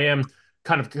topic, but I am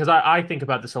kind of, because I think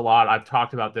about this a lot. I've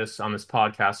talked about this on this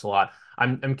podcast a lot.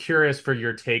 I'm curious for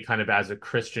your take kind of as a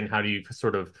Christian. How do you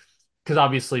sort of, because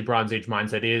obviously Bronze Age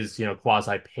mindset is,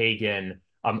 quasi-pagan.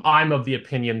 I'm of the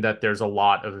opinion that there's a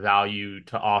lot of value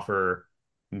to offer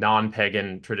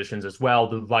non-pagan traditions as well.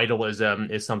 The vitalism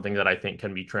is something that I think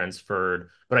can be transferred,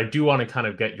 but I do want to kind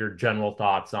of get your general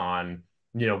thoughts on,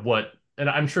 what, and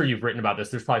I'm sure you've written about this.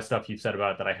 There's probably stuff you've said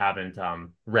about it that I haven't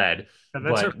read,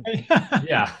 but okay.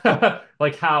 Yeah,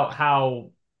 like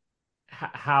how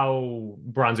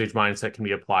Bronze Age mindset can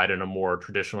be applied in a more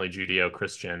traditionally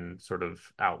Judeo-Christian sort of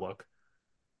outlook.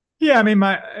 Yeah, I mean,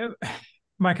 my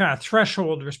kind of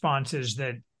threshold response is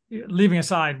that, leaving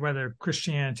aside whether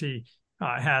Christianity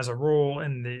has a role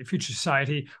in the future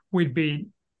society, we'd be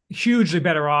hugely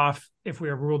better off if we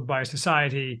were ruled by a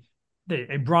society,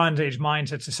 a Bronze Age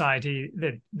mindset society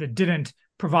that didn't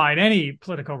provide any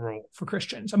political role for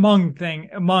Christians,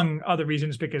 among other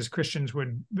reasons, because Christians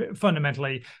would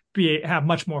fundamentally have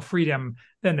much more freedom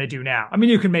than they do now. I mean,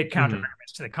 you can make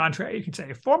counter-arguments to the contrary. You can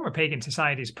say former pagan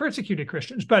societies persecuted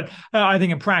Christians, but I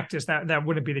think in practice that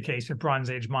wouldn't be the case if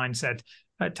Bronze Age mindset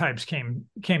types came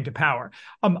to power.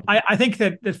 I think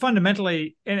that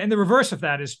fundamentally, and the reverse of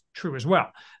that is true as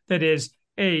well. That is,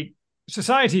 a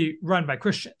society run by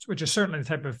Christians, which is certainly the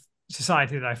type of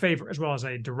society that I favor, as well as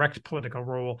a direct political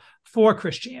role for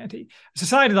Christianity. A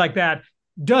society like that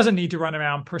doesn't need to run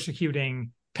around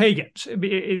persecuting pagans.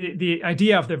 The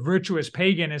idea of the virtuous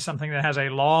pagan is something that has a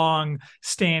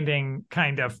long-standing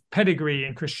kind of pedigree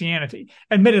in Christianity.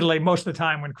 Admittedly, most of the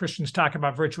time when Christians talk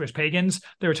about virtuous pagans,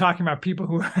 they were talking about people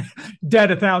who were dead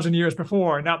 1,000 years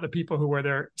before, not the people who were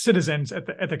their citizens at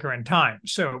the current time.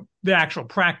 So the actual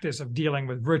practice of dealing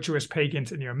with virtuous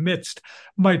pagans in your midst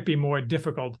might be more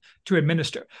difficult to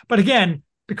administer. But again,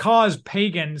 because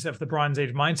pagans of the Bronze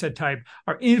Age mindset type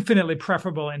are infinitely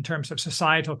preferable in terms of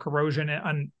societal corrosion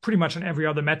on pretty much on every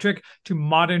other metric to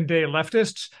modern day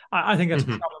leftists, I think that's a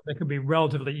problem that could be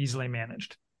relatively easily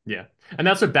managed. Yeah. And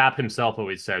that's what Bap himself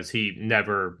always says. He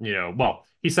never, well,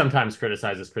 he sometimes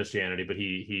criticizes Christianity, but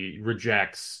he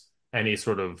rejects any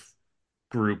sort of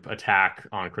group attack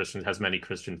on Christians, has many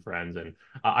Christian friends. And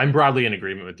I'm broadly in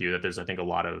agreement with you that there's, I think, a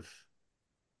lot of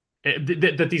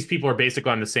that these people are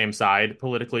basically on the same side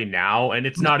politically now, and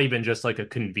it's not even just like a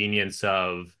convenience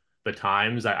of the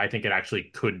times. I think it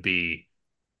actually could be,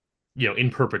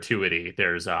 in perpetuity.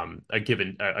 There's a give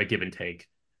and take.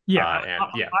 Yeah,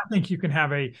 I think you can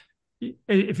have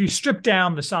if you strip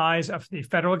down the size of the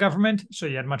federal government, so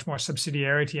you had much more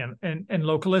subsidiarity and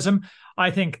localism.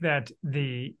 I think that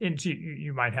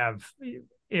you might have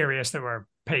areas that were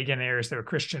pagan, areas that were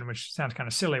Christian, which sounds kind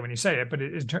of silly when you say it, but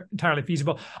it is entirely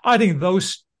feasible. I think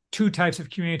those two types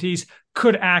of communities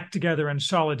could act together in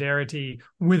solidarity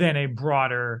within a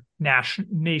broader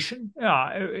nation,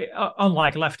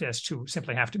 unlike leftists who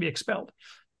simply have to be expelled.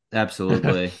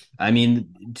 Absolutely. I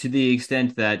mean, to the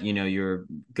extent that, your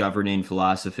governing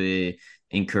philosophy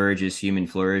encourages human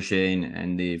flourishing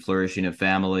and the flourishing of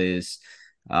families,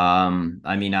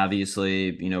 I mean,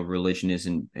 obviously, religion is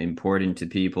important to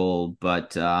people,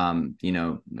 but,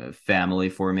 family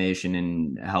formation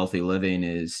and healthy living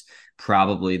is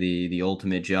probably the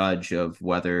ultimate judge of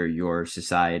whether your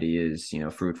society is,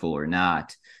 fruitful or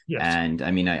not. Yes. And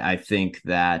I mean, I think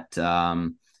that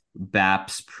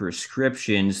BAP's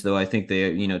prescriptions, though I think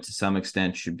they, to some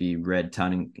extent should be read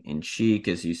tongue in cheek,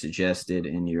 as you suggested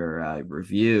in your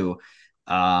review,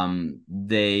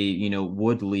 they,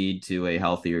 would lead to a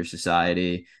healthier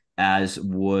society, as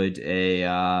would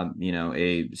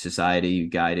a society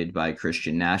guided by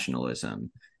Christian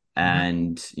nationalism.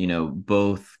 And,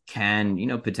 both can,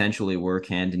 potentially work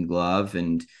hand in glove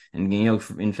and,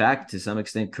 in fact, to some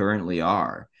extent currently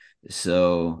are.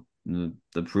 So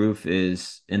the proof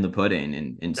is in the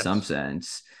pudding in some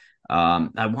sense.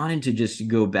 I wanted to just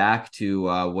go back to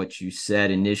what you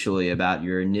said initially about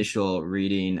your initial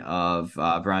reading of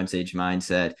Bronze Age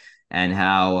Mindset and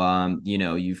how,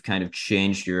 you've kind of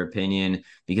changed your opinion,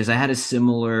 because I had a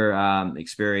similar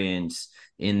experience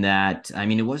in that, I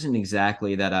mean, it wasn't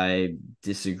exactly that I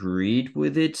disagreed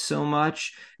with it so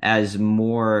much as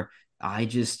more, I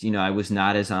just, I was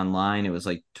not as online. It was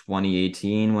like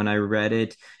 2018 when I read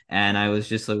it. And I was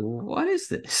just like, what is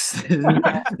this? This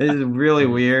is really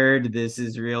weird. This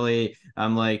is really,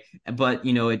 I'm like, but,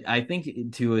 I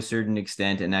think to a certain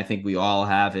extent, and I think we all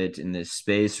have it in this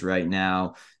space right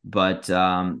now. But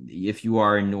if you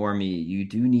are a normie, you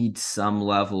do need some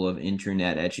level of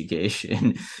internet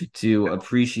education to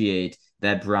appreciate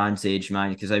that Bronze Age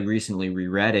mind, because I recently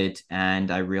reread it and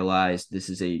I realized this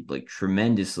is a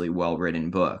tremendously well-written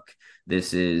book.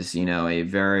 This is, a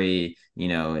very,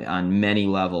 on many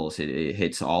levels, it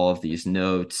hits all of these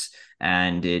notes,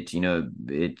 and it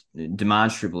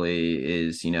demonstrably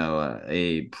is,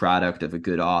 a product of a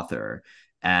good author.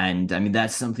 And I mean,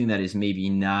 that's something that is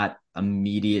maybe not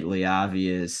immediately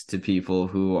obvious to people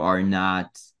who are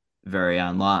not very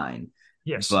online.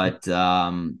 Yes. But,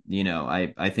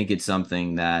 I think it's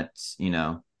something that,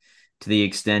 to the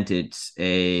extent it's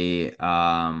a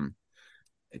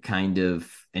kind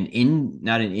of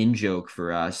not an in joke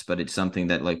for us, but it's something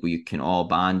that we can all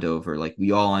bond over. Like,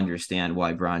 we all understand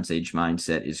why Bronze Age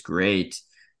Mindset is great.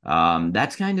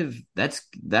 That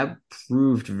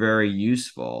proved very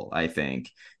useful, I think,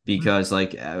 because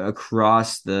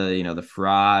across the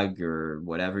frog or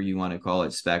whatever you want to call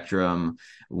it spectrum,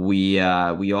 we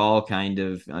all kind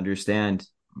of understand,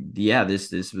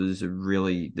 this was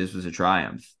a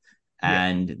triumph.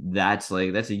 And that's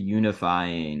a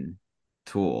unifying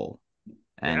tool.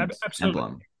 and absolutely.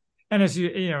 emblem. And as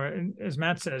as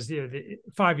Matt says, the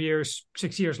 5 years,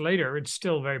 6 years later, it's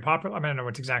still very popular. I mean, I don't know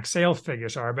what the exact sales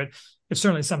figures are, but it's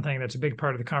certainly something that's a big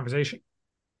part of the conversation.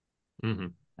 Mm-hmm.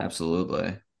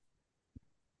 Absolutely.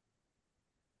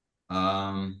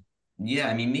 Yeah,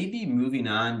 I mean, maybe moving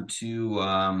on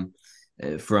to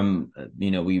from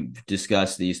we've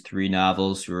discussed these three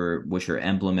novels which are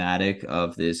emblematic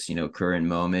of this current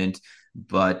moment,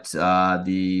 but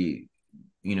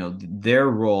their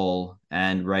role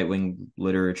and right-wing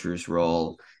literature's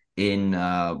role in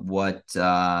what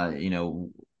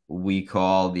we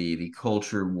call the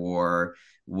culture war,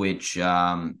 which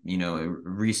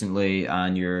recently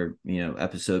on your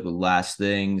episode with Last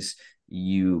Things,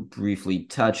 you briefly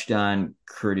touched on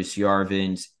Curtis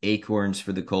Yarvin's Acorns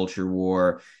for the Culture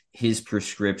War, his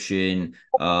prescription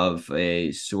of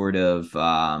a sort of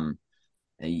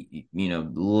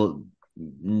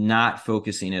not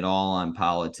focusing at all on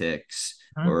politics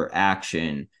or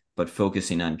action, but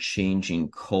focusing on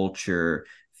changing culture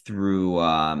through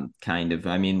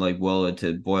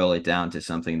to boil it down to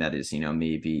something that is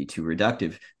maybe too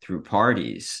reductive, through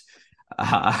parties.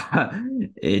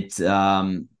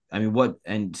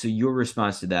 So your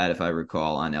response to that, if I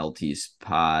recall, on LT's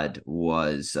pod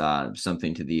was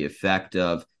something to the effect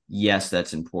of, yes,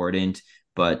 that's important,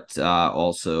 but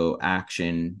also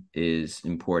action is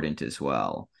important as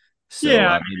well. So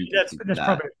that's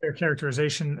probably a fair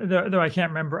characterization, though I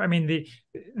can't remember. I mean,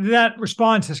 that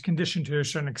response is conditioned to a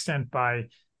certain extent by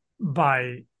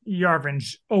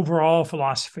Yarvin's overall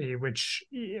philosophy, which,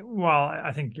 while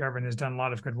I think Yarvin has done a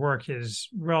lot of good work, his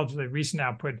relatively recent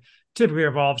output typically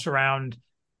revolves around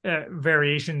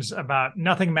variations about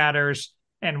nothing matters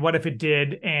and what if it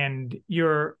did, and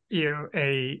you're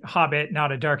a hobbit,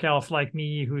 not a dark elf like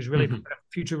me, who's really a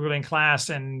future ruling class,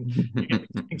 and you get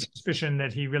the suspicion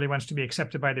that he really wants to be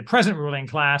accepted by the present ruling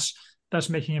class, thus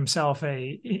making himself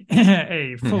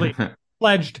a fully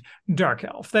fledged dark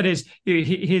elf. That is,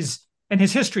 his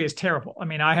history is terrible. I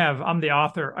mean, I'm the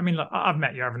author. I mean, look, I've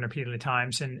met Yarvin repeatedly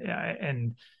times,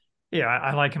 and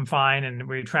I like him fine, and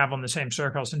we travel in the same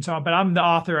circles and so on. But I'm the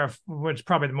author of what's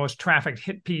probably the most trafficked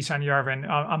hit piece on Yarvin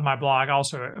on my blog,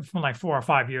 also from like 4 or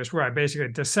 5 years, where I basically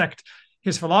dissect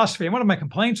his philosophy. And one of my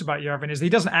complaints about Yarvin is that he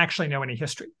doesn't actually know any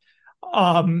history.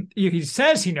 He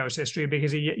says he knows history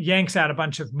because he yanks out a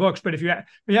bunch of books, but if you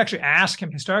actually ask him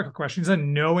historical questions, he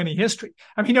doesn't know any history.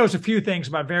 I mean, he knows a few things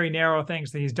about very narrow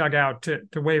things that he's dug out to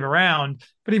wave around,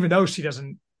 but even those he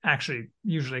doesn't actually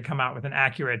usually come out with an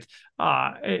accurate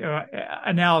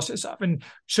analysis of. And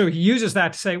so he uses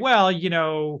that to say, well,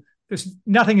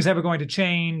 nothing is ever going to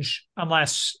change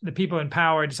unless the people in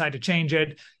power decide to change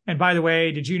it. And by the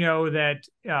way, did you know that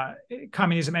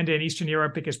communism ended in Eastern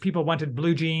Europe because people wanted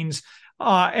blue jeans?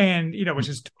 Which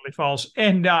is totally false.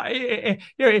 And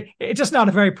it's just not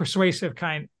a very persuasive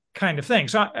kind of thing.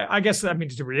 So I guess, I mean,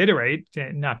 to reiterate,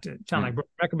 not to sound like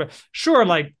Rebecca, but sure,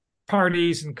 like,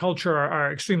 parties and culture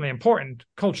are extremely important.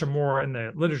 Culture more in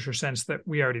the literature sense that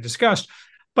we already discussed,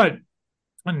 but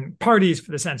parties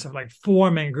for the sense of like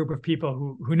forming a group of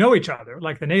people who know each other,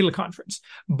 like the Natal Conference.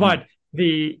 But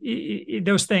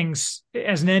those things,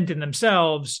 as an end in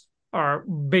themselves, are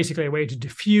basically a way to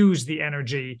diffuse the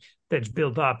energy that's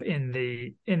built up in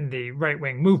the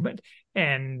right-wing movement,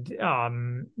 and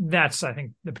that's, I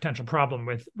think, the potential problem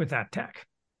with that tech.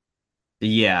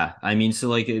 Yeah, I mean, so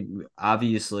like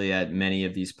obviously at many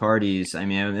of these parties, I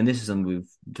mean, and this is something we've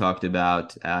talked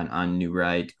about on New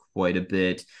Right quite a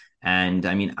bit. And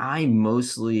I mean, I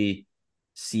mostly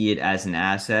see it as an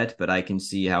asset, but I can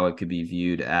see how it could be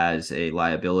viewed as a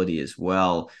liability as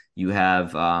well. You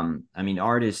have,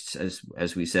 artists,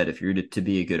 as we said, if you're to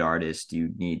be a good artist,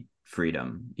 you need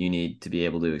freedom. You need to be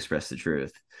able to express the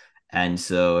truth. And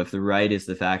so if the right is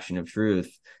the faction of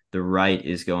truth, the right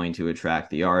is going to attract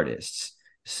the artists.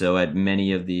 So at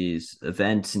many of these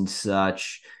events and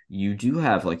such, you do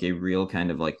have like a real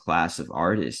kind of like class of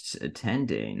artists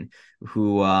attending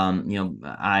who,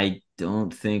 I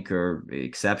don't think are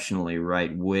exceptionally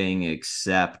right wing,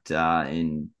 except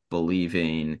in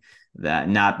believing that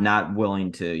not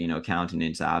willing to,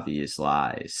 countenance obvious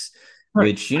lies. Right.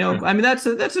 Which, I mean, that's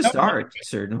a start,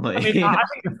 certainly. I mean, I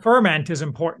think the ferment is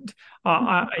important.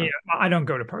 I don't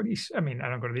go to parties. I mean, I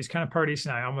don't go to these kind of parties,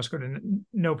 and I almost go to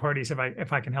no parties if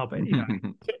I can help it.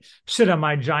 Sit on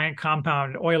my giant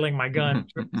compound, oiling my gun.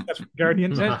 That's what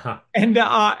Guardian said.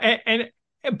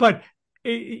 But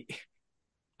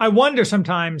I wonder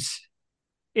sometimes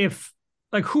if,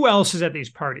 like, who else is at these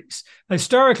parties?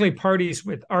 Historically, parties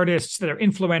with artists that are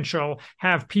influential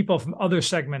have people from other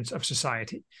segments of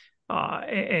society.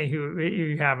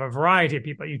 You have a variety of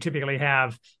people. You typically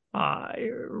have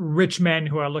rich men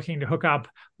who are looking to hook up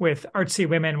with artsy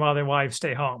women while their wives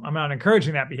stay home. I'm not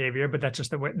encouraging that behavior, but that's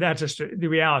just the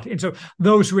reality. And so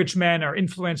those rich men are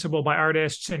influenceable by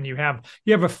artists, and you have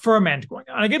a ferment going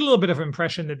on. I get a little bit of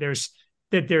impression that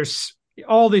there's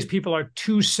all these people are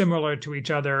too similar to each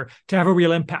other to have a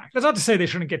real impact. That's not to say they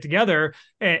shouldn't get together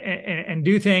and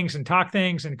do things and talk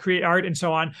things and create art and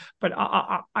so on. But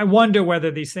I wonder whether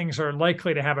these things are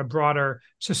likely to have a broader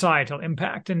societal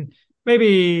impact. And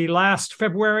maybe last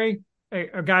February,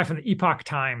 a guy from the Epoch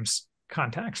Times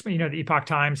contacts me. You know, the Epoch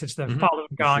Times, it's the Falun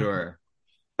Gong. Sure.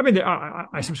 I mean,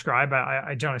 I subscribe.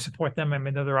 I generally support them. I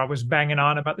mean, they're always banging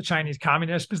on about the Chinese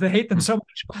communists because they hate them so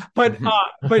much. But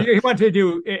he wanted to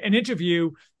do an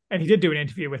interview, and he did do an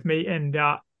interview with me,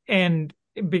 but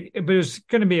it was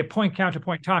going to be a point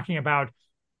counterpoint talking about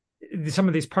some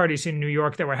of these parties in New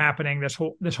York that were happening.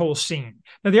 This whole scene.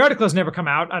 Now, the article has never come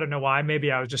out. I don't know why.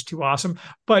 Maybe I was just too awesome.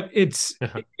 But it's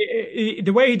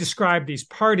the way he described these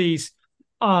parties.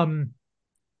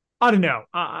 I don't know.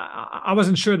 I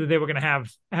wasn't sure that they were going to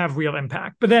have real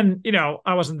impact. But then,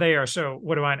 I wasn't there, so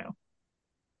what do I know?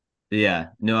 Yeah.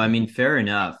 No, I mean, fair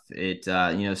enough. It,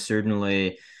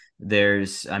 certainly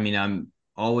I'm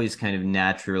always kind of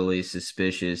naturally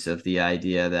suspicious of the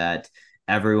idea that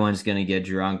everyone's going to get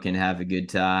drunk and have a good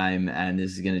time, and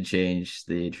this is going to change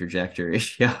the trajectory of.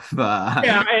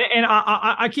 Yeah, and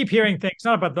I keep hearing things,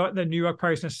 not about the New York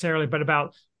parties necessarily, but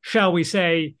about, shall we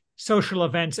say, social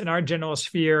events in our general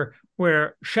sphere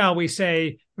where, shall we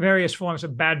say, various forms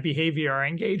of bad behavior are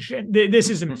engaged in. This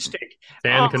is a mistake.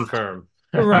 Can confirm.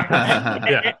 Right.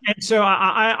 Yeah. And so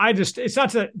I just, it's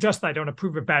not just that I don't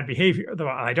approve of bad behavior, though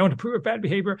I don't approve of bad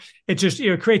behavior. It just,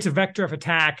 it creates a vector of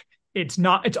attack. It's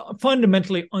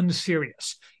fundamentally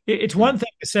unserious. It's one thing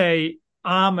to say,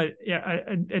 I'm a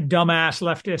dumbass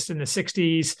leftist in the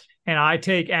 60s, and I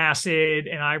take acid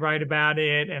and I write about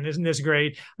it, and isn't this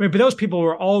great? I mean, but those people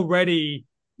were already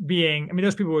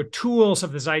those people were tools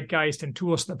of the zeitgeist and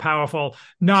tools of the powerful,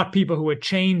 not people who were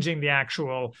changing the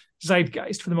actual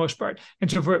zeitgeist for the most part.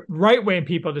 And so for right-wing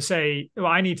people to say, well,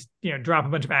 I need to, drop a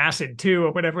bunch of acid too,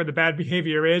 or whatever the bad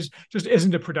behavior is, just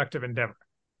isn't a productive endeavor.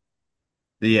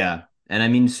 Yeah. And I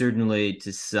mean, certainly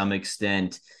to some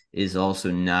extent is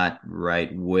also not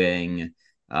right wing.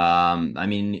 I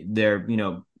mean,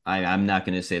 I'm not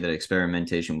going to say that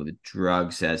experimentation with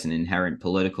drugs has an inherent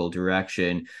political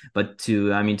direction, but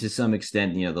to some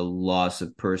extent, the loss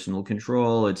of personal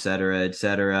control, et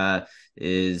cetera,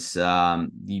 is, well,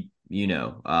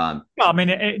 I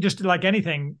mean, just like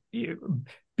anything,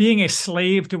 being a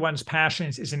slave to one's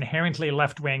passions is inherently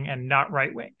left wing and not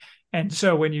right wing. And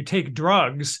so when you take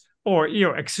drugs, or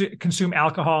consume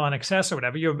alcohol in excess or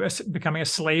whatever, you're becoming a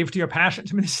slave to your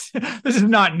passions. I mean, this is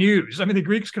not news. I mean, the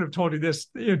Greeks could have told you this,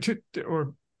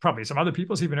 or probably some other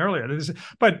peoples even earlier.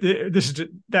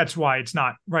 That's why it's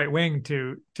not right wing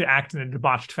to act in a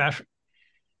debauched fashion.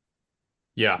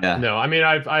 Yeah. No, I mean,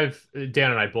 I've Dan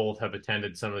and I both have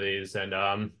attended some of these, and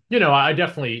I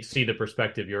definitely see the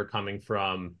perspective you're coming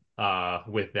from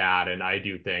with that, and I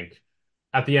do think,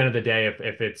 at the end of the day,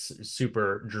 if it's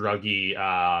super druggy,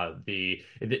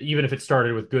 even if it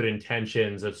started with good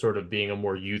intentions of sort of being a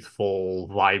more youthful,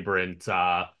 vibrant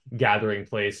gathering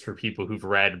place for people who've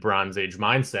read Bronze Age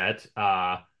mindset,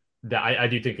 that I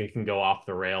do think it can go off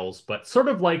the rails. But sort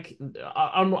of like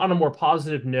on a more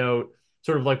positive note,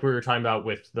 sort of like we were talking about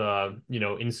with the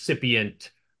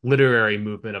incipient literary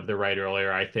movement of the right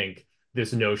earlier, I think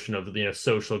this notion of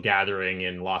social gathering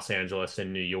in Los Angeles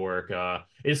and New York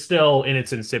is still in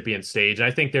its incipient stage. And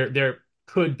I think there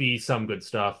could be some good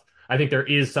stuff. I think there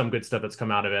is some good stuff that's come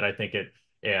out of it. I think it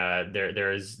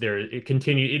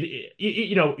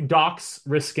continued. Docs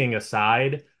risking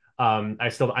aside,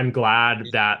 I'm glad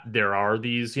that there are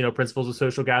these principles of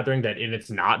social gathering, that and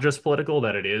it's not just political,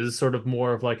 that it is sort of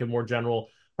more of like a more general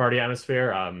party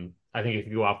atmosphere. I think it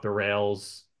could go off the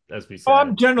rails, as we said. Oh,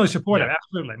 I'm generally supportive. Yeah.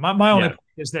 Absolutely. My only point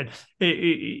is that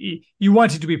you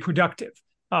want it to be productive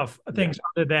of things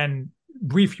other than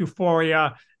brief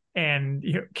euphoria and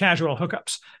casual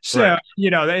hookups. So,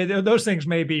 right. Those things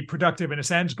may be productive in a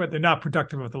sense, but they're not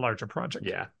productive with the larger project.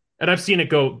 Yeah. And I've seen it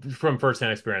go from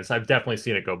firsthand experience. I've definitely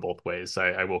seen it go both ways.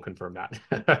 I will confirm that.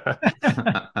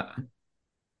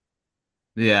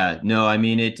 Yeah, no, I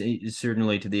mean, it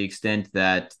certainly, to the extent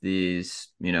that these,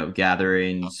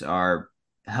 gatherings are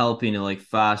helping to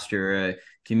foster a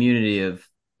community of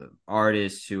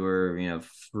artists who are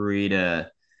free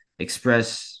to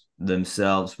express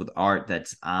themselves with art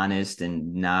that's honest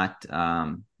and not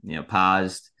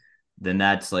paused, then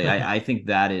that's I think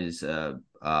that is a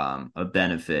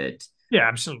benefit. Yeah,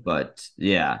 absolutely. But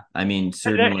yeah, I mean,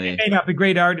 certainly it may not be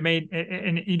great art.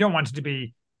 And you don't want it to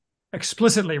be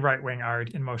explicitly right-wing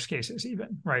art in most cases,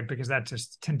 even, right? Because that's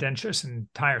just tendentious and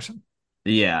tiresome.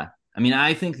 Yeah. I mean,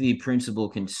 I think the principal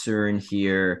concern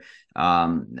here,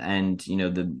 and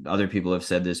the other people have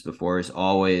said this before, is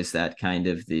always that kind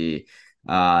of the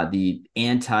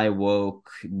anti-woke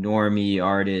normie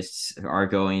artists are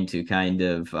going to kind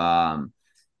of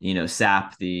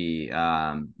sap the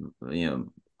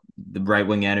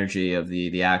right-wing energy of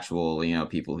the actual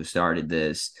people who started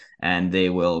this, and they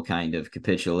will kind of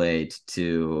capitulate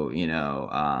to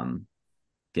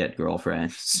get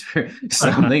girlfriends or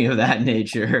something of that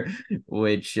nature,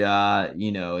 which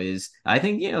is, I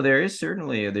think,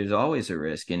 there's always a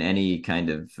risk in any kind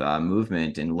of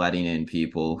movement in letting in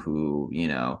people who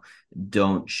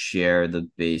don't share the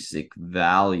basic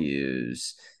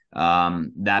values.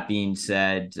 That being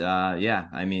said, yeah,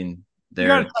 I mean, you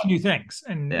got to try new things,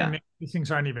 and, yeah. and these things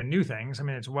aren't even new things. I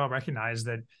mean, it's well recognized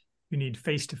that you need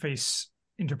face-to-face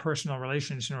interpersonal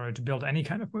relations in order to build any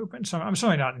kind of movement. So I'm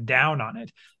certainly not down on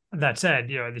it. That said,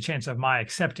 the chance of my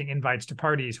accepting invites to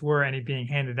parties, were any being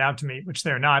handed out to me, which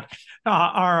they're not,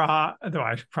 are though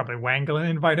I should probably wangle an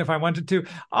invite if I wanted to.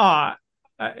 I'm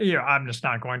just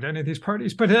not going to any of these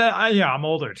parties. But I'm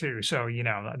older too, so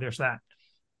there's that.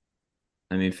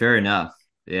 I mean, fair enough.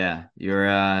 Yeah,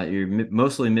 you're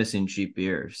mostly missing cheap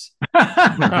beers.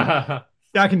 Yeah,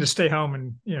 I can just stay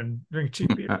home and drink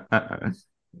cheap beer.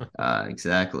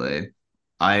 Exactly.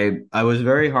 I was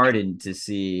very heartened to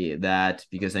see that,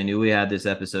 because I knew we had this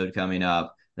episode coming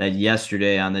up, that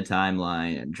yesterday on the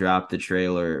timeline dropped the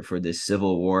trailer for this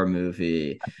Civil War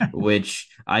movie, which,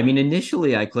 I mean,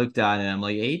 initially I clicked on it. I'm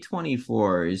like,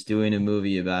 A24 is doing a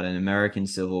movie about an American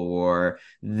Civil War.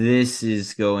 This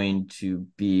is going to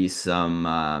be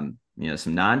some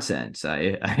some nonsense,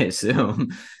 I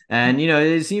assume. And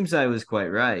it seems I was quite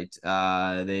right.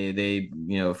 They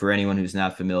for anyone who's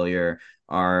not familiar,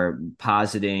 are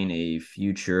positing a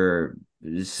future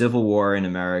civil war in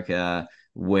America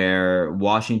where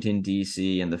Washington,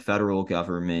 D.C. and the federal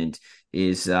government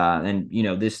is, and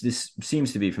this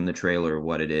seems to be from the trailer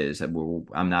what it is.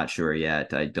 I'm not sure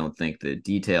yet. I don't think the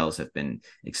details have been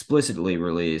explicitly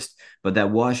released, but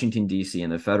that Washington, D.C.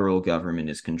 and the federal government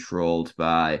is controlled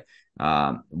by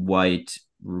white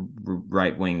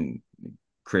right-wing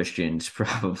Christians,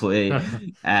 probably.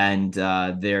 And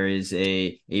there is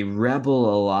a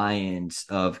rebel alliance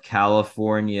of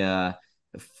California,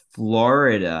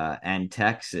 Florida, and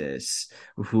Texas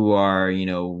who are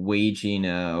waging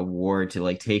a war to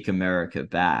like take America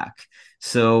back.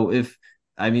 So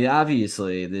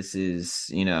obviously this is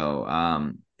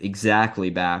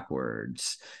exactly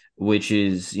backwards, which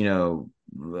is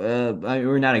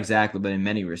or not exactly, but in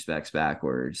many respects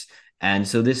backwards. And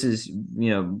so this is,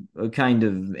 a kind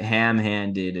of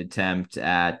ham-handed attempt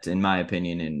at, in my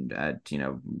opinion, at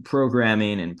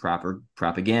programming and proper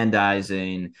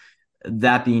propagandizing.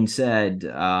 That being said,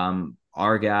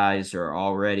 our guys are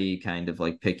already kind of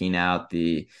like picking out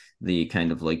the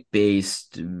kind of like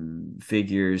based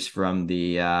figures from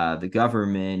the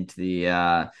government, the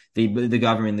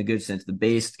government in the good sense, the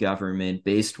based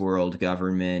world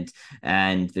government.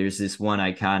 And there's this one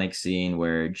iconic scene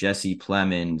where Jesse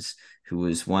Plemons, who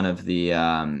was one of the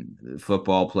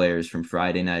football players from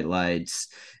Friday Night Lights,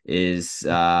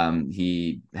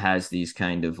 he has these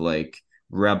kind of like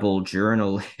rebel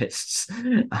journalists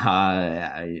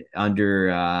under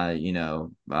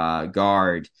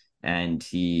guard, and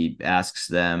he asks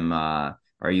them,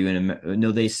 are you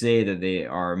no, they say that they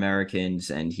are Americans,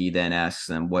 and he then asks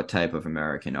them, what type of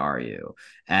American are you?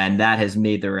 And that has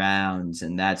made the rounds,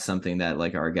 and that's something that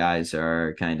like our guys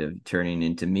are kind of turning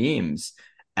into memes.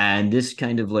 And this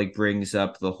kind of like brings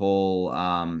up the whole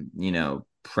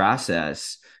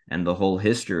process and the whole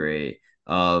history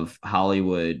of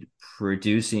Hollywood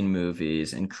producing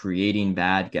movies and creating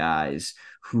bad guys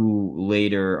who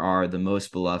later are the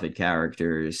most beloved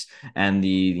characters, and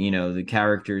the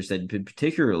characters that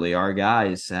particularly our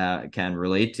guys can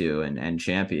relate to and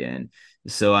champion.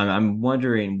 So I'm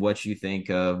wondering what you think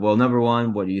of, well, number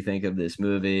one, what do you think of this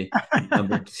movie?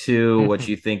 Number two, what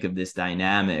you think of this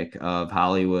dynamic of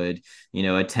Hollywood,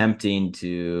 attempting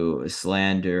to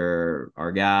slander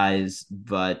our guys,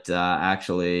 but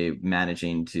actually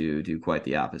managing to do quite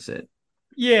the opposite.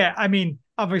 Yeah, I mean,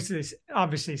 obviously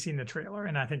seen the trailer,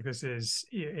 and I think this is,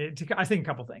 I think a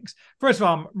couple things. First of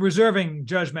all, I'm reserving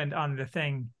judgment on the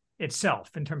thing itself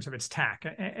in terms of its tack,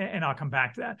 and I'll come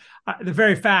back to that. The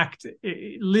very fact,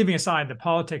 leaving aside the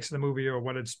politics of the movie or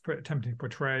what it's attempting to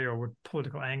portray or what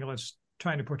political angle it's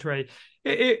trying to portray,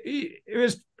 it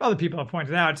was, other people have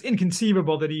pointed out, it's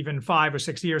inconceivable that even 5 or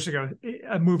 6 years ago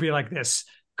a movie like this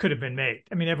could have been made.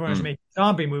 I mean, everyone was making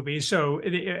zombie movies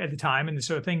at the time, and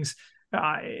so things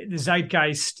the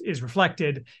zeitgeist is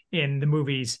reflected in the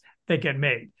movies that get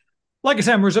made. Like I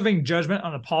said, I'm reserving judgment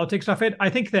on the politics of it. I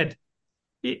think that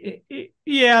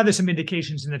yeah, there's some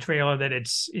indications in the trailer that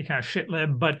it's kind of shit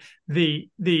lib, but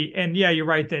and yeah, you're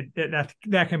right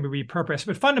that can be repurposed.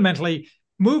 But fundamentally,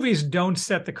 movies don't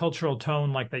set the cultural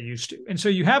tone like they used to, and so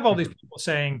you have all these people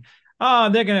saying, "Oh,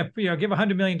 they're going to give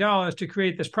 $100 million to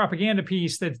create this propaganda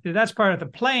piece that's part of the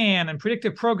plan and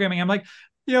predictive programming." I'm like,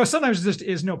 sometimes there just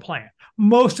is no plan.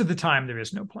 Most of the time, there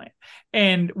is no plan.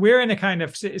 And we're in a kind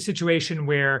of situation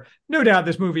where no doubt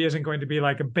this movie isn't going to be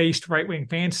like a based right-wing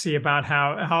fantasy about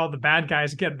how the bad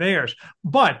guys get theirs.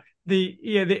 But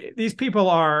these people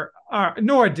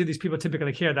nor do these people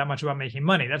typically care that much about making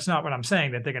money. That's not what I'm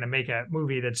saying, that they're going to make a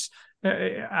movie that's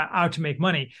out to make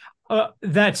money.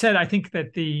 That said, I think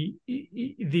that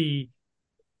the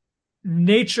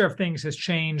nature of things has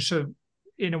changed. So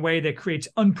in a way that creates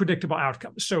unpredictable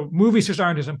outcomes. So movies just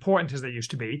aren't as important as they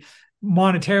used to be.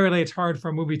 Monetarily, it's hard for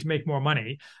a movie to make more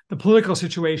money. The political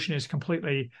situation is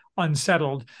completely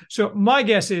unsettled. So my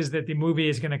guess is that the movie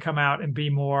is going to come out and be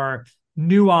more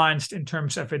nuanced in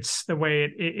terms of the way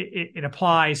it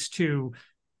applies to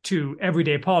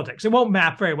everyday politics. It won't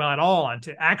map very well at all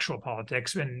onto actual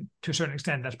politics, and to a certain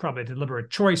extent, that's probably a deliberate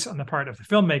choice on the part of the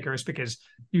filmmakers because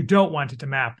you don't want it to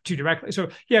map too directly. So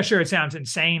yeah, sure, it sounds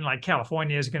insane, like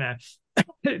California is going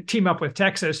to team up with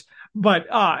Texas, but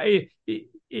I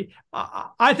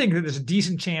think that there's a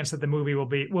decent chance that the movie will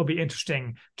be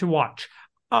interesting to watch.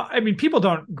 I mean, people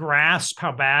don't grasp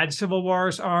how bad civil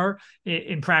wars are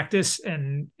in practice,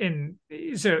 and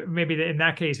so maybe in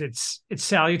that case, it's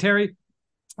salutary.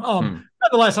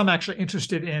 Nonetheless, I'm actually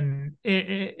interested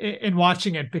in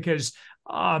watching it because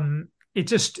it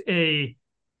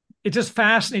just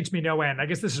fascinates me no end. I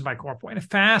guess this is my core point. It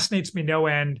fascinates me no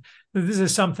end that this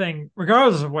is something,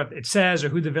 regardless of what it says or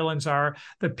who the villains are,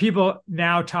 that people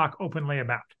now talk openly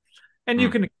about. And you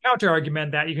can counter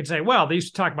argument that. You can say, well, they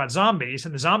used to talk about zombies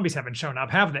and the zombies haven't shown up,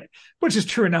 have they? Which is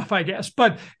true enough, I guess.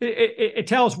 But it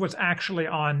tells what's actually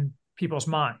on people's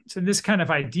minds. And this kind of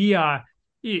idea,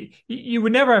 you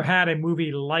would never have had a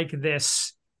movie like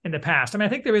this in the past. I mean, I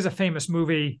think there is a famous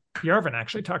movie, Yarvin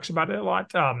actually talks about it a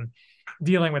lot,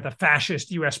 dealing with a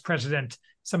fascist U.S. president,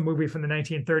 some movie from the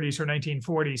 1930s or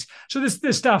 1940s. So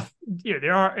this stuff,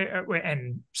 there are,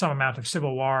 and some amount of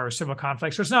civil war or civil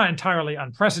conflict. So it's not entirely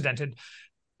unprecedented.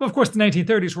 But of course, the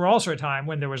 1930s were also a time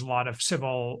when there was a lot of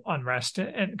civil unrest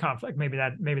and conflict. Maybe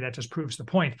that just proves the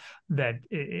point that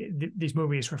these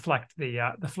movies reflect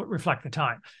the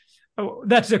time.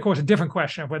 That's, of course, a different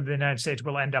question of whether the United States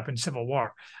will end up in civil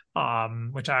war,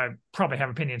 which I probably have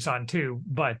opinions on too.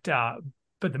 But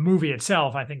the movie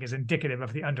itself, I think, is indicative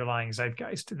of the underlying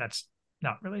zeitgeist, and that's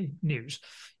not really news.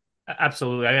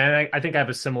 Absolutely. I think I have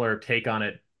a similar take on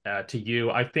it to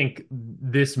you. I think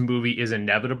this movie is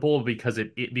inevitable because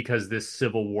because this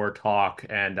Civil War talk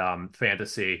and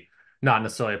fantasy, not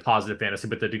necessarily a positive fantasy,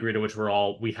 but the degree to which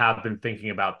we have been thinking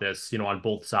about this, on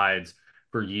both sides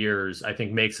for years, I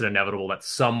think makes it inevitable that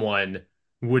someone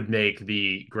would make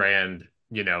the grand,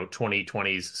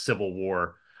 2020s Civil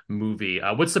War movie.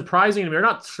 What's surprising to me, or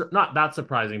not that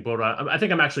surprising, but I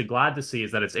think I'm actually glad to see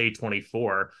is that it's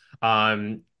A24.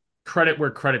 Credit where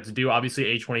credit's due.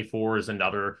 Obviously, A24 is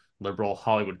another liberal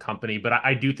Hollywood company, but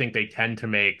I do think they tend to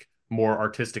make more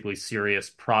artistically serious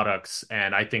products,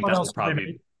 and I think that will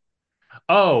probably.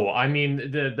 Oh, I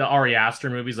mean the Ari Aster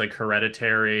movies like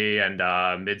Hereditary and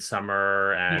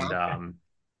Midsummer and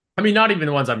I mean not even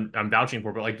the ones I'm vouching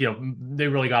for, but like they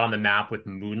really got on the map with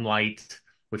Moonlight,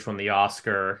 which won the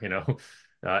Oscar.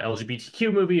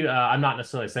 LGBTQ movie. I'm not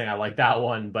necessarily saying I like that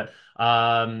one, but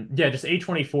just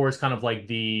A24 is kind of like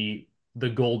the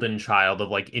golden child of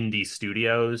like indie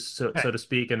studios, so to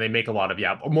speak, and they make a lot of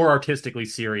more artistically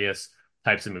serious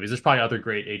types of movies. There's probably other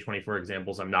great A24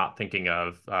 examples I'm not thinking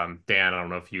of. Dan, I don't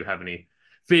know if you have any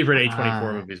favorite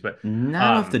A24 movies, but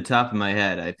not off the top of my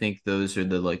head. I think those are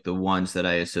the ones that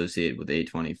I associate with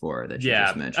A24 that you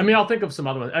just mentioned. I mean, I'll think of some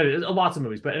other ones. Lots of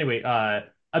movies, but anyway,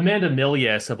 Amanda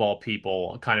Milius of all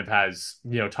people kind of has,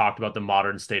 talked about the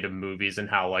modern state of movies and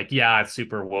how it's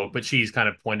super woke, but she's kind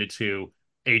of pointed to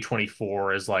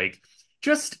A24 as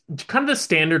just kind of the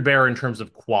standard bearer in terms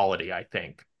of quality, I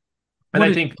think. And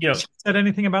I think, said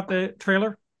anything about the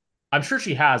trailer? I'm sure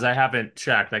she has. I haven't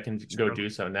checked. I can go do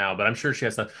so now, but I'm sure she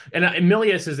has stuff. And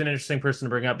Milius is an interesting person to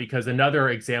bring up because another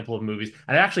example of movies,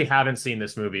 and I actually haven't seen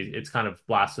this movie. It's kind of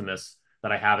blasphemous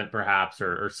that I haven't, perhaps,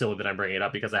 or silly that I'm bringing it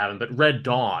up because I haven't, but Red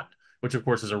Dawn, which of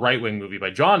course is a right-wing movie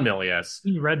by John Milius.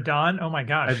 Red Dawn? Oh my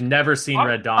gosh. I've never seen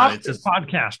Red Dawn. It's just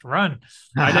podcast run.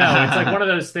 I know. It's like one of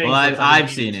those things. Well, I've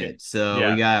seen it. So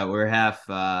we're half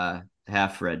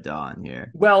half Red Dawn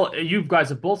here. Well, you guys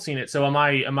have both seen it, so I saw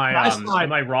it.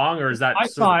 am I wrong, or is that I sort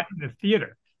of saw it in the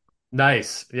theater.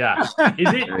 nice? Yeah.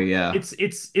 Is it There we go.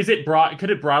 is it broad could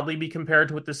it broadly be compared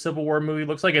to what the Civil War movie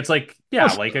looks like? It's like, Oh, yeah,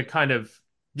 sure. like a kind of,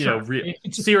 Sure.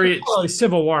 It's serious, probably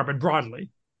Civil War, but broadly.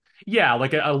 yeah,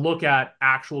 like a look at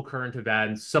actual current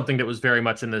events, something that was very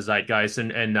much in the zeitgeist,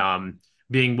 and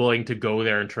being willing to go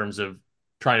there in terms of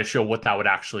trying to show what that would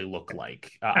actually look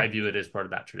like. I view it as part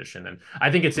of that tradition, and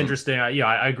I think it's Hmm. interesting. Yeah,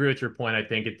 I agree with your point. I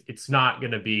think it's not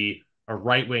going to be a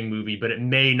right wing movie, but it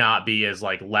may not be as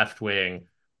like left wing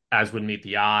as would meet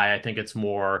the eye. I think it's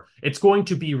going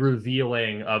to be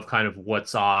revealing of kind of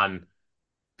what's on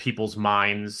people's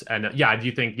minds. And yeah, I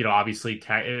do think, obviously,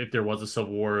 if there was a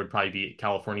civil war, it would probably be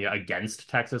California against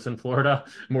Texas and Florida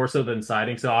more so than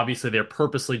siding. So obviously, they're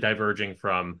purposely diverging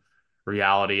from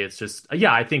reality. It's just,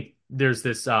 yeah, I think there's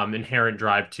this inherent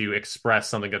drive to express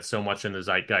something that's so much in the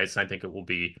zeitgeist. And I think it will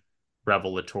be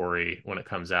revelatory when it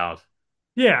comes out.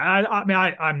 Yeah, I mean,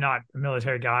 I'm not a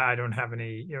military guy. I don't have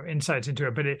any, insights into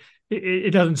it, but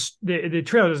it doesn't. The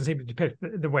trailer doesn't seem to depict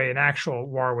the way an actual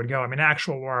war would go. I mean,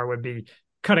 actual war would be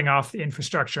cutting off the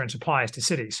infrastructure and supplies to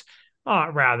cities,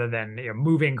 rather than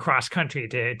moving cross country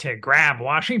to grab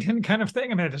Washington kind of thing.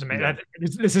 I mean, it doesn't make Yeah. that.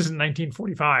 This isn't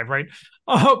 1945, right?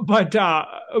 But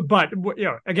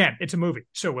again, it's a movie,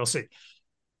 so we'll see.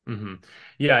 Hmm.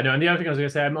 Yeah, no, and the other thing I was gonna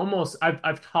say,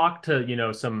 I've talked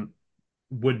to, some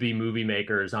would-be movie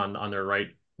makers on their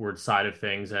rightward side of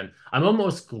things, and I'm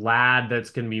almost glad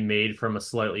that's going to be made from a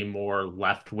slightly more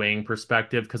left-wing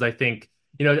perspective, because I think,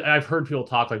 I've heard people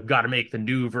talk like, got to make the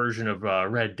new version of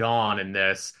Red Dawn in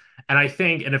this, and I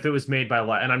think, and if it was made by,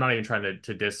 and I'm not even trying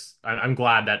to diss, I'm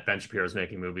glad that Ben Shapiro is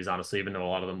making movies, honestly, even though a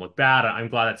lot of them look bad. I'm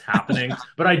glad that's happening,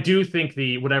 but I do think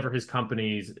the whatever his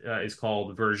company's is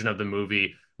called version of the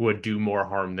movie would do more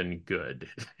harm than good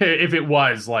if it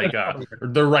was like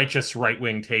the righteous right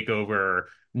wing takeover.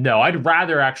 No, I'd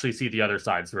rather actually see the other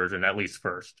side's version at least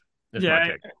first. Is my Yeah,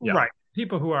 take. Yeah. right.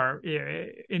 People who are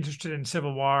interested in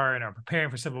Civil War and are preparing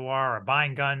for Civil War or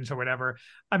buying guns or whatever.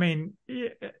 I mean,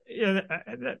 they're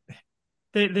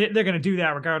going to do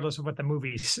that regardless of what the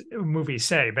movies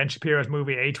say. Ben Shapiro's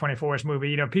movie, A24's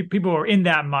movie. People who are in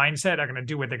that mindset are going to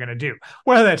do what they're going to do.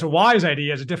 Whether that's a wise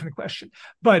idea is a different question.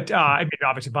 But I mean,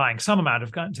 obviously, buying some amount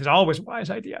of guns is always a wise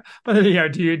idea. But do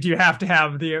you have to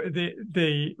have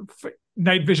the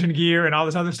night vision gear and all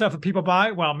this other stuff that people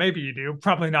buy? Well, maybe you do.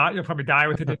 Probably not. You'll probably die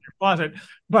with it in your closet.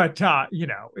 But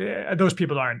those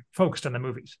people aren't focused on the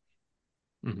movies.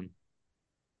 Hmm.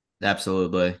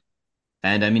 Absolutely.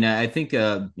 And I mean, I think,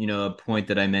 a point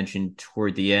that I mentioned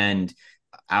toward the end,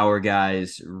 our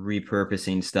guys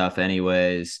repurposing stuff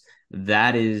anyways,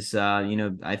 that is,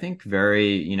 I think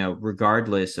very,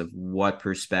 regardless of what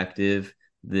perspective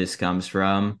this comes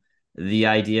from, the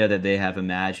idea that they have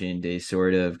imagined a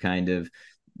sort of kind of,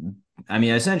 I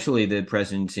mean, essentially the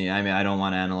presidency, I mean, I don't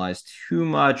want to analyze too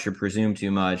much or presume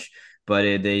too much, but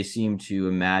they seem to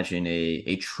imagine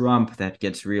a Trump that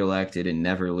gets reelected and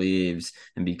never leaves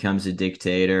and becomes a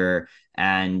dictator.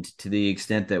 And to the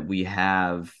extent that we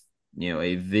have,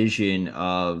 a vision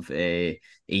of a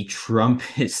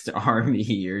Trumpist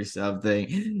army or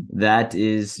something, that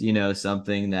is,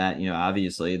 something that,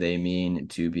 obviously they mean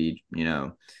to be,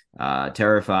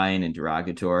 terrifying and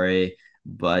derogatory.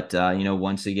 But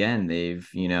once again, they've,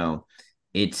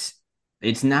 it's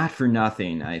it's not for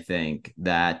nothing, I think,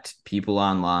 that people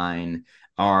online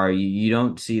are, you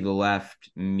don't see the left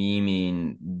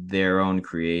memeing their own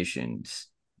creations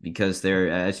because they're,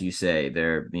 as you say,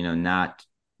 they're, not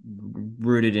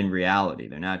rooted in reality.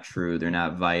 They're not true. They're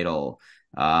not vital.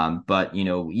 But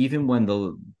even when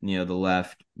the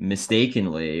left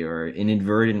mistakenly or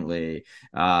inadvertently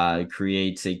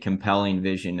creates a compelling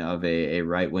vision of a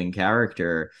right wing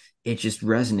character, it just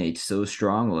resonates so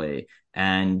strongly.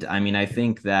 And I mean, I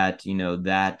think that,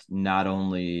 that not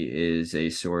only is a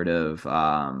sort of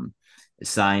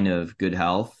sign of good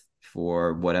health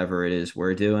for whatever it is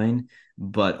we're doing,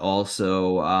 but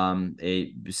also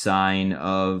a sign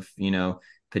of,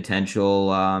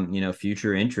 potential,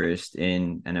 future interest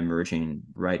in an emerging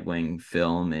right wing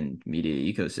film and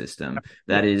media ecosystem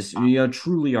that is,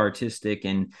 truly artistic,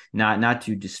 and not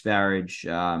to disparage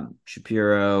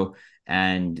Shapiro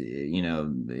and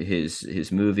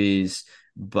his movies,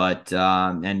 but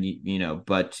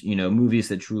movies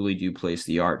that truly do place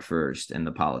the art first and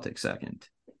the politics second.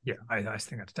 Yeah, I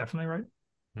think that's definitely right.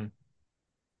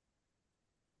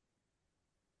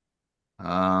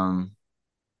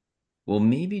 Well,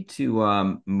 maybe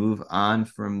to move on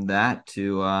from that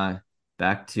to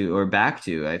back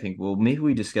to, I think, well, maybe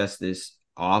we discuss this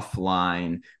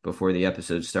offline before the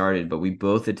episode started, but we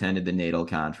both attended the Natal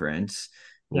Conference,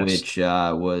 Yes. which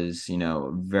was,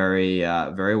 very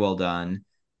well done.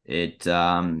 It,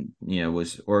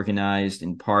 was organized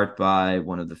in part by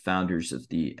one of the founders of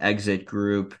the Exit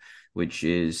Group, which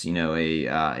is,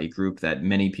 a group that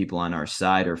many people on our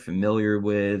side are familiar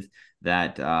with,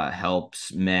 that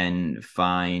helps men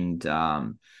find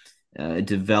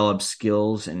develop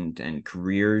skills and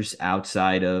careers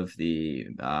outside of the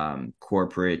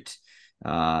corporate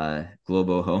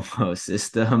globo homo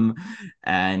system.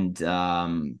 And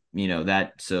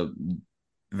that, so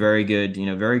very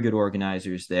good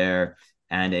organizers there.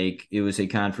 And it was a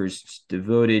conference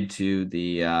devoted to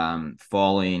the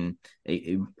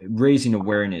raising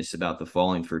awareness about the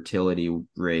falling fertility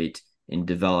rate in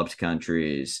developed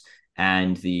countries,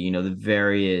 and the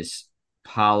various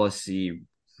policy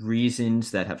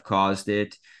reasons that have caused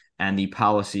it, and the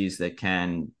policies that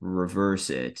can reverse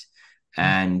it.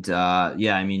 And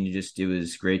it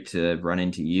was great to run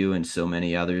into you and so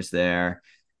many others there.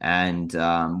 And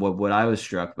what I was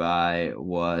struck by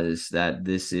was that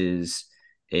this was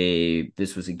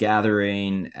a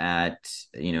gathering at,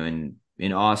 in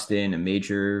Austin, a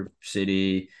major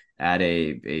city, at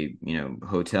a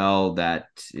hotel that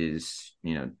is,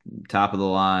 top of the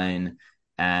line.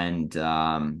 And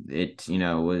it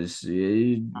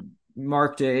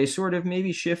marked a sort of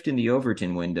maybe shift in the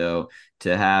Overton window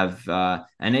to have,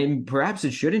 perhaps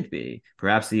it shouldn't be.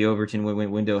 Perhaps the Overton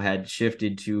window had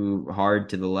shifted too hard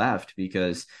to the left,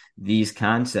 because these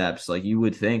concepts, like, you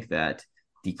would think that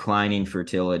declining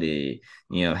fertility,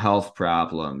 health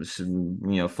problems,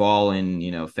 fall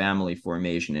in, family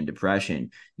formation and depression,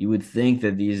 you would think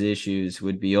that these issues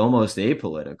would be almost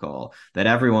apolitical, that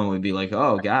everyone would be like,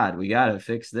 oh God, we got to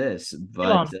fix this.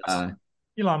 But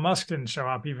Elon Musk didn't show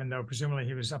up, even though presumably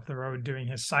he was up the road doing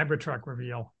his Cybertruck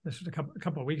reveal. This was a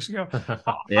couple of weeks ago.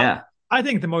 Yeah. I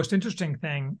think the most interesting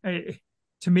thing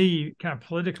to me, kind of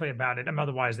politically about it,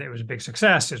 otherwise it was a big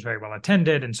success, it was very well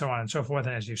attended, and so on and so forth.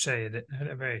 And as you say, it had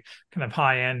a very kind of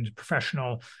high-end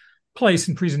professional place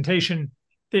and presentation.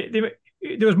 There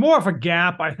was more of a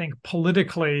gap, I think,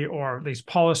 politically, or at least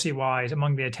policy-wise,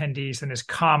 among the attendees than is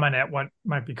common at what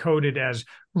might be coded as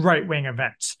right-wing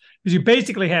events. Because you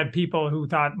basically had people who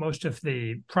thought most of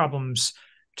the problems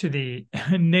to the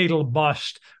natal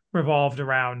bust revolved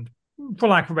around, for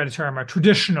lack of a better term, a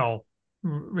traditional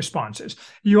responses.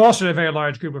 You also have a very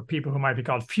large group of people who might be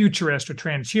called futurists or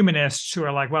transhumanists, who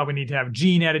are like, well, we need to have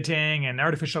gene editing and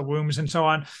artificial wombs and so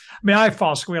on. I mean, I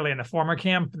fall squarely in the former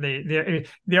camp. The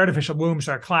artificial wombs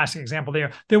are a classic example.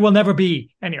 There will never be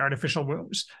any artificial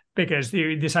wombs, because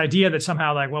this idea that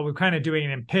somehow, like, well, we're kind of doing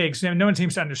it in pigs. No one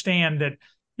seems to understand that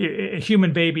a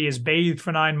human baby is bathed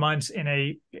for 9 months in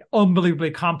a unbelievably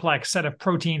complex set of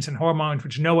proteins and hormones,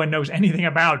 which no one knows anything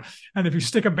about. And if you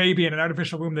stick a baby in an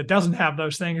artificial womb that doesn't have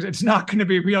those things, it's not going to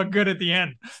be real good at the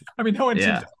end. I mean, no one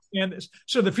seems to understand this.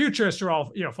 So the futurists are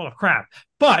all, full of crap.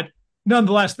 But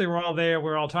nonetheless, they were all there.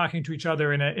 We're all talking to each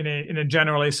other in a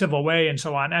generally civil way and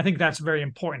so on. And I think that's a very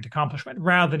important accomplishment,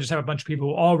 rather than just have a bunch of people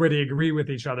who already agree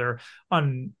with each other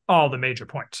on all the major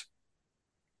points.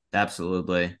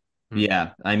 Absolutely. Yeah,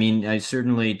 I mean, I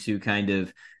certainly, to kind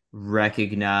of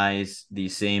recognize the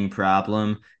same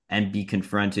problem and be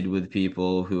confronted with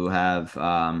people who have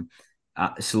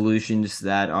solutions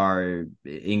that are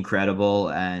incredible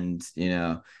and,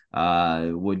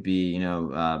 would be,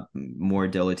 more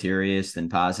deleterious than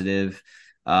positive.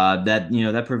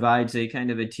 That provides a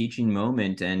kind of a teaching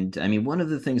moment. And I mean, one of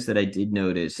the things that I did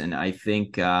notice, and I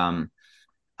think, God,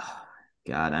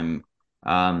 I'm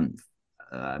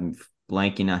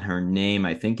blanking on her name.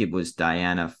 I think it was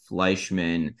Diana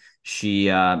Fleischman. She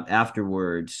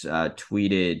afterwards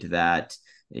tweeted that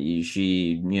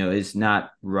she, is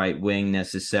not right wing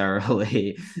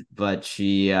necessarily, but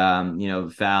she,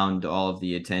 found all of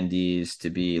the attendees to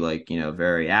be, like,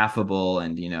 very affable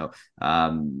and,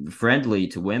 friendly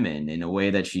to women in a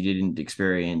way that she didn't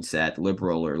experience at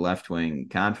liberal or left wing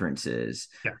conferences.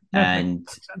 Yeah. And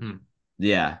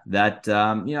yeah, that,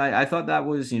 I thought that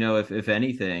was, if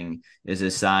anything, is a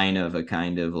sign of a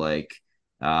kind of like,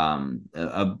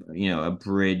 a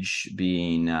bridge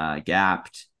being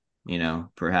gapped,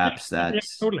 perhaps that's.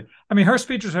 Yeah, totally. I mean, her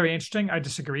speech was very interesting. I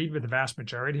disagreed with the vast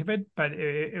majority of it, but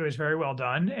it was very well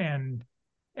done.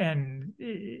 And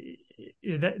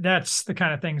that's the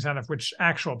kind of things out of which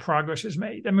actual progress is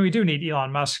made. I mean, we do need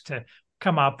Elon Musk to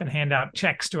come up and hand out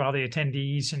checks to all the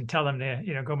attendees and tell them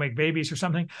to, go make babies or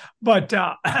something. But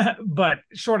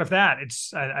short of that,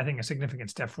 it's, I think, a significant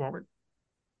step forward.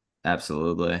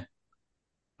 Absolutely.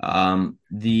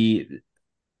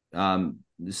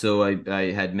 So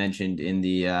I had mentioned in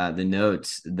the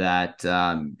notes that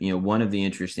one of the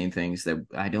interesting things that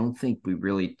I don't think we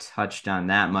really touched on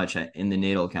that much in the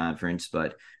Natal Conference,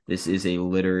 but this is a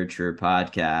literature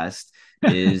podcast,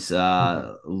 is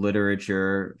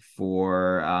literature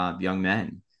for young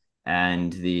men,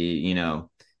 and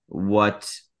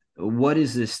what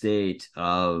is the state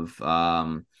of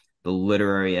the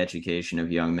literary education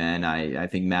of young men? I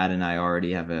think Matt and I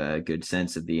already have a good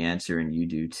sense of the answer, and you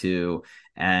do too.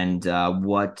 And but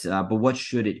what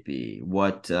should it be?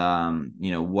 What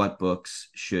books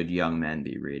should young men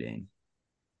be reading?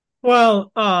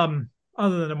 Well,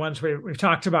 other than the ones we've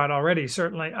talked about already,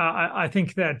 certainly, I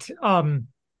think that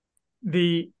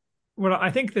the what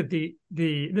I think that the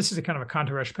this is a kind of a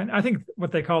controversial opinion. I think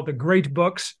what they call the great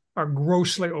books are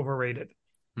grossly overrated.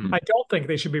 I don't think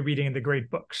they should be reading the great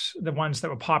books, the ones that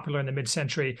were popular in the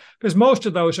mid-century, because most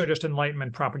of those are just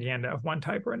Enlightenment propaganda of one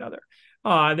type or another.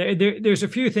 There's a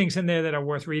few things in there that are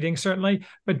worth reading, certainly,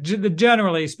 but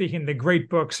generally speaking, the great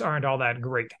books aren't all that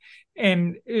great.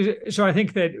 And so I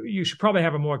think that you should probably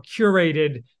have a more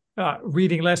curated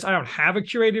reading list. I don't have a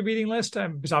curated reading list,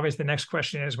 because obviously the next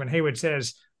question is when Haywood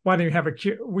says, why don't you have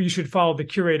you should follow the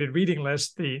curated reading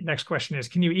list. The next question is,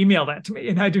 can you email that to me?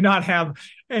 And I do not have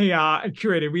a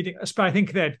curated reading list, but I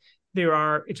think that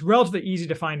it's relatively easy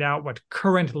to find out what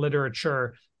current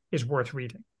literature is worth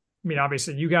reading. I mean,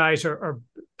 obviously you guys are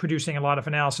producing a lot of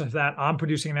analysis of that. I'm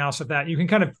producing analysis of that. You can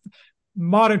kind of,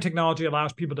 modern technology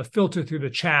allows people to filter through the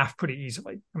chaff pretty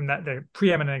easily. I mean, the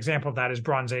preeminent example of that is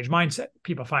Bronze Age mindset.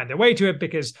 People find their way to it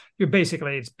because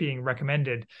it's being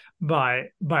recommended by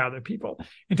other people.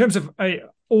 In terms of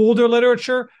older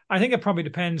literature, I think it probably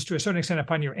depends to a certain extent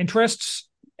upon your interests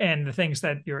and the things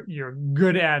that you're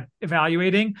good at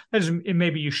evaluating.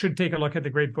 Maybe you should take a look at the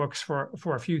great books for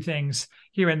a few things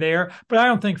here and there. But I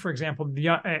don't think, for example,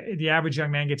 the average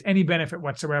young man gets any benefit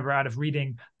whatsoever out of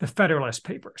reading the Federalist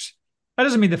Papers. That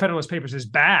doesn't mean the Federalist Papers is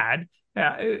bad,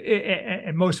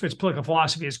 and most of its political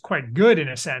philosophy is quite good in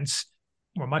a sense,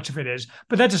 or much of it is,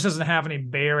 but that just doesn't have any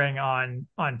bearing on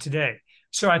today.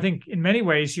 So I think in many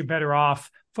ways you're better off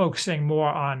focusing more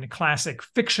on classic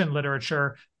fiction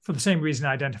literature for the same reason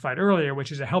I identified earlier,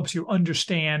 which is it helps you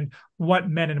understand what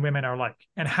men and women are like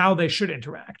and how they should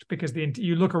interact. Because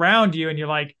you look around you and you're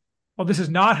like, well, this is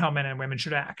not how men and women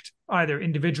should act, either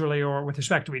individually or with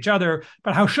respect to each other,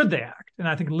 but how should they act? And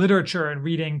I think literature and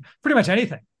reading pretty much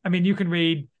anything. I mean, you can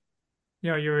read,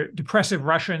 your depressive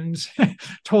Russians,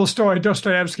 Tolstoy,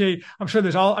 Dostoevsky. I'm sure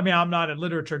I'm not a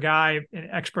literature guy, an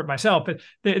expert myself, but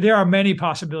there are many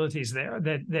possibilities there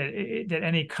that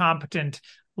any competent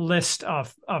list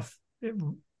of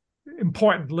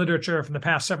important literature from the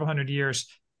past several hundred years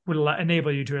would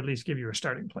enable you to at least give you a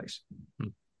starting place.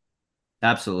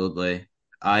 Absolutely.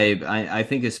 I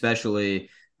think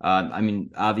especially,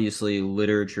 obviously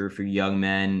literature for young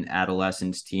men,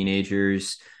 adolescents,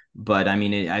 teenagers, but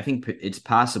I think it's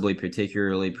possibly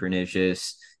particularly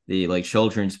pernicious, the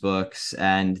children's books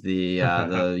and the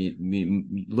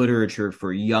literature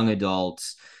for young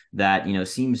adults that,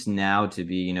 seems now to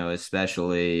be,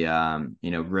 especially,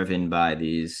 driven by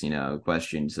these,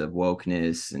 questions of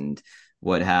wokeness and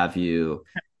what have you.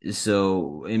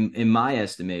 So in my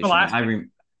estimation, I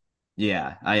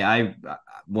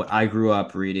grew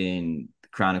up reading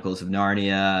Chronicles of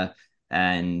Narnia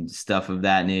and stuff of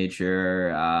that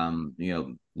nature.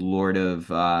 Lord of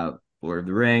the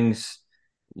Rings,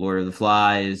 Lord of the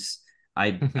Flies.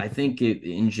 I think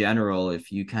in general,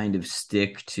 if you kind of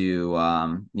stick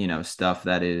to stuff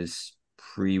that is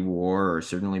pre-war or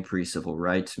certainly pre-civil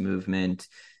rights movement,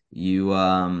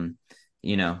 you're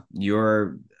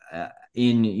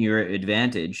in your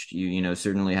advantage. You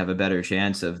certainly have a better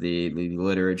chance of the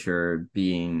literature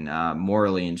being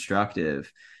morally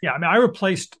instructive. Yeah, I mean,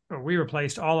 we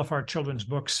replaced all of our children's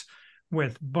books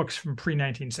with books from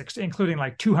pre-1960, including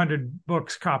like 200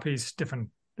 copies, different.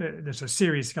 There's a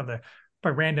series called by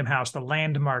Random House, the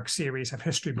Landmark series of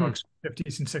history books,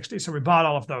 50s and 60s. So we bought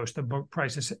all of those. The book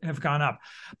prices have gone up.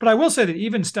 But I will say that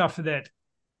even stuff that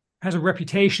has a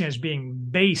reputation as being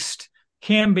based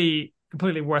can be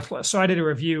completely worthless. So I did a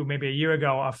review maybe a year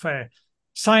ago of a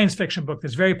science fiction book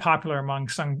that's very popular among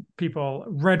some people,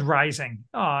 Red Rising,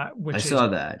 which I saw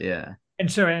that, yeah. And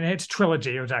it's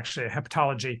trilogy. It was actually a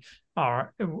heptology,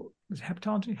 or was it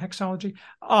heptology, hexology?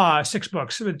 6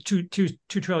 books,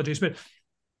 two trilogies, but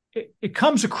it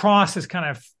comes across as kind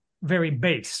of very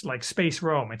base, like Space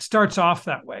Rome. It starts off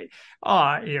that way.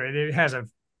 It has a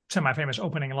semi-famous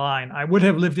opening line: "I would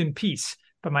have lived in peace,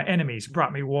 but my enemies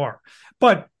brought me war."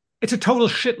 But it's a total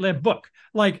shit-lib book.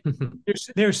 Like it's,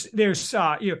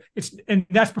 and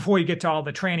that's before you get to all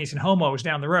the trannies and homos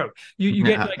down the road. You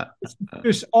get like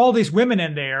there's all these women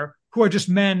in there who are just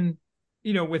men,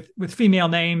 with female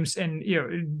names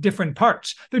and different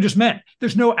parts. They're just men.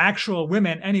 There's no actual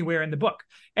women anywhere in the book,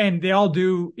 and they all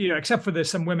do, except for there's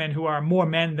some women who are more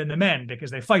men than the men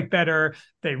because they fight better,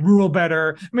 they rule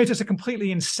better. I mean, it's just a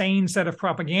completely insane set of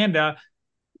propaganda.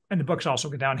 And the books also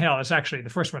go downhill. It's actually, the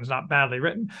first one's not badly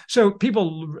written. So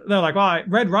they're like, well,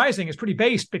 Red Rising is pretty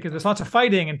based because there's lots of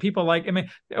fighting and people like, I mean,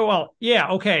 well,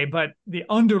 yeah, okay, but the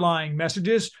underlying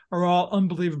messages are all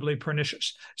unbelievably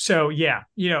pernicious. So yeah,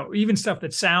 even stuff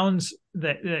that sounds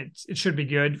that it should be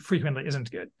good frequently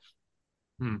isn't good.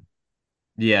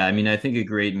 Yeah, I mean, I think a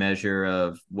great measure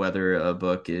of whether a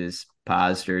book is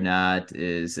paused or not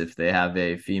is if they have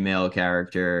a female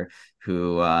character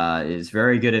who is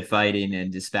very good at fighting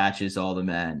and dispatches all the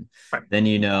men. Right.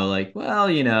 Then like, well,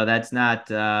 that's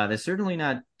certainly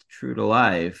not true to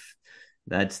life.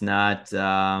 That's not,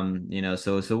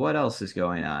 so what else is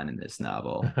going on in this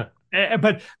novel?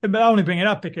 But I only bring it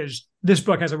up because this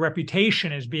book has a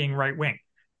reputation as being right wing.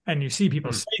 And you see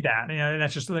people say that, and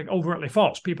that's just like overtly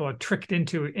false. People are tricked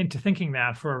into thinking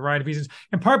that for a variety of reasons.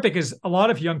 In part because a lot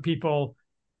of young people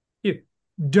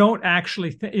don't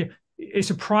actually think. A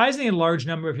surprisingly large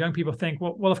number of young people think,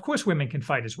 well, of course women can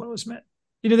fight as well as men.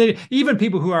 Even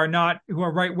people who are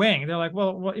right wing, they're like,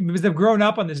 well, because they've grown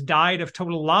up on this diet of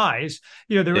total lies.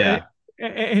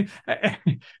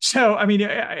 So I mean,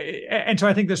 and so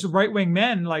I think there's right wing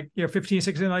men like 15,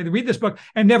 16, like they read this book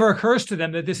and never occurs to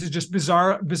them that this is just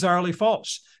bizarrely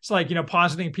false. It's like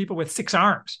positing people with 6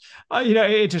 arms.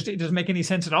 It doesn't make any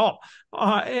sense at all.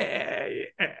 But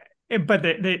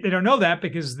they don't know that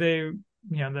because they're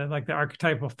like the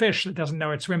archetypal fish that doesn't know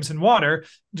it swims in water,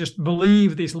 just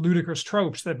believe these ludicrous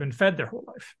tropes that have been fed their whole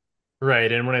life.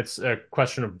 Right, and when it's a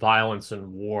question of violence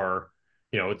and war.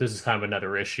 This is kind of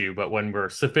another issue, but when we're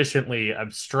sufficiently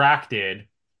abstracted,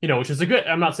 which is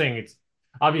I'm not saying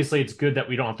it's good that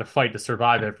we don't have to fight to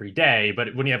survive every day,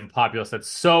 but when you have a populace that's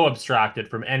so abstracted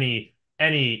from any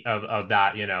of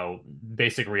that,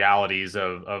 basic realities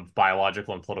of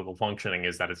biological and political functioning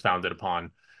is that it's founded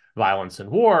upon violence and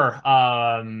war.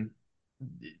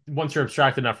 Once you're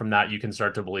abstracted enough from that, you can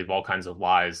start to believe all kinds of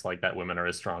lies like that women are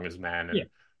as strong as men. And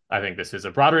I think this is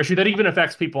a broader issue that even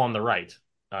affects people on the right.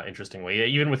 Interestingly,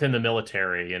 even within the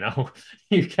military,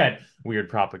 you get weird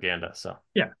propaganda. So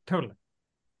yeah, totally.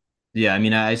 Yeah, I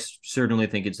mean, I certainly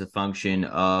think it's a function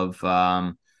of,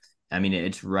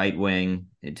 it's right wing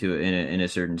in a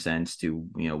certain sense to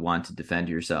want to defend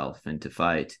yourself and to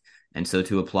fight, and so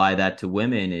to apply that to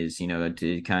women is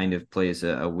to kind of plays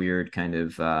a weird kind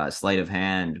of sleight of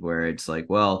hand where it's like,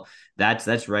 well,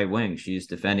 that's right wing. She's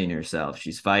defending herself.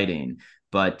 She's fighting,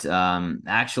 but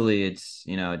actually, it's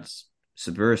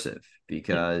subversive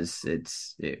because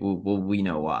we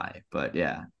know why, but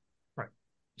yeah, right.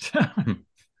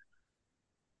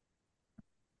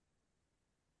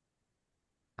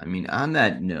 I mean, on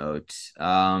that note,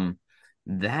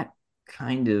 that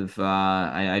kind of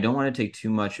I don't want to take too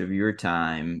much of your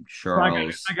time,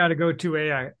 Charles. I got to go to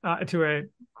a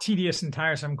tedious and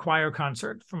tiresome choir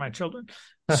concert for my children.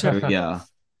 So yeah.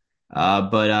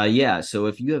 So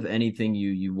if you have anything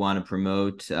you want to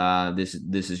promote, this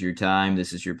is your time,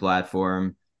 this is your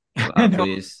platform,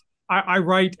 please. I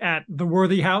write at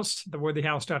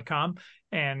theworthyhouse.com,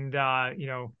 and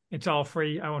it's all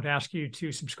free. I won't ask you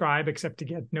to subscribe except to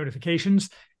get notifications.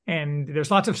 And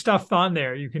there's lots of stuff on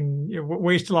there. You can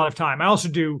waste a lot of time. I also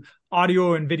do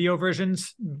audio and video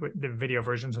versions. The video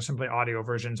versions are simply audio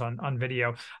versions on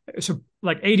video. So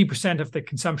like 80% of the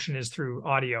consumption is through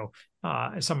audio.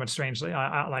 Somewhat strangely,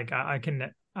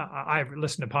 I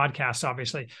listen to podcasts,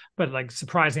 obviously, but like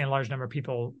surprisingly large number of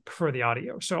people prefer the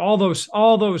audio. So all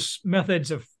those methods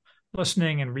of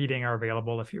listening and reading are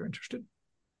available if you're interested.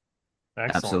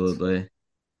 Excellent. Absolutely.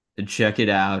 Check it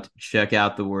out. Check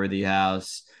out The Worthy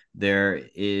House. There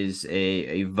is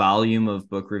a volume of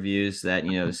book reviews that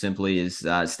simply is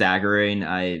staggering.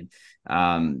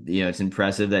 It's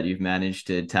impressive that you've managed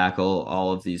to tackle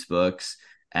all of these books,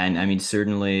 and I mean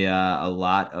certainly a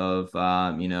lot of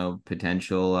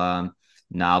potential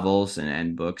novels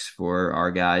and books for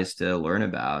our guys to learn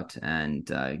about and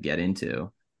get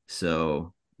into.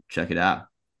 So check it out.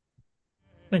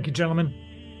 Thank you, gentlemen.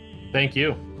 Thank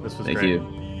you. This was great. Thank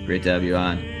you. Great to have you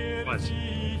on. It was.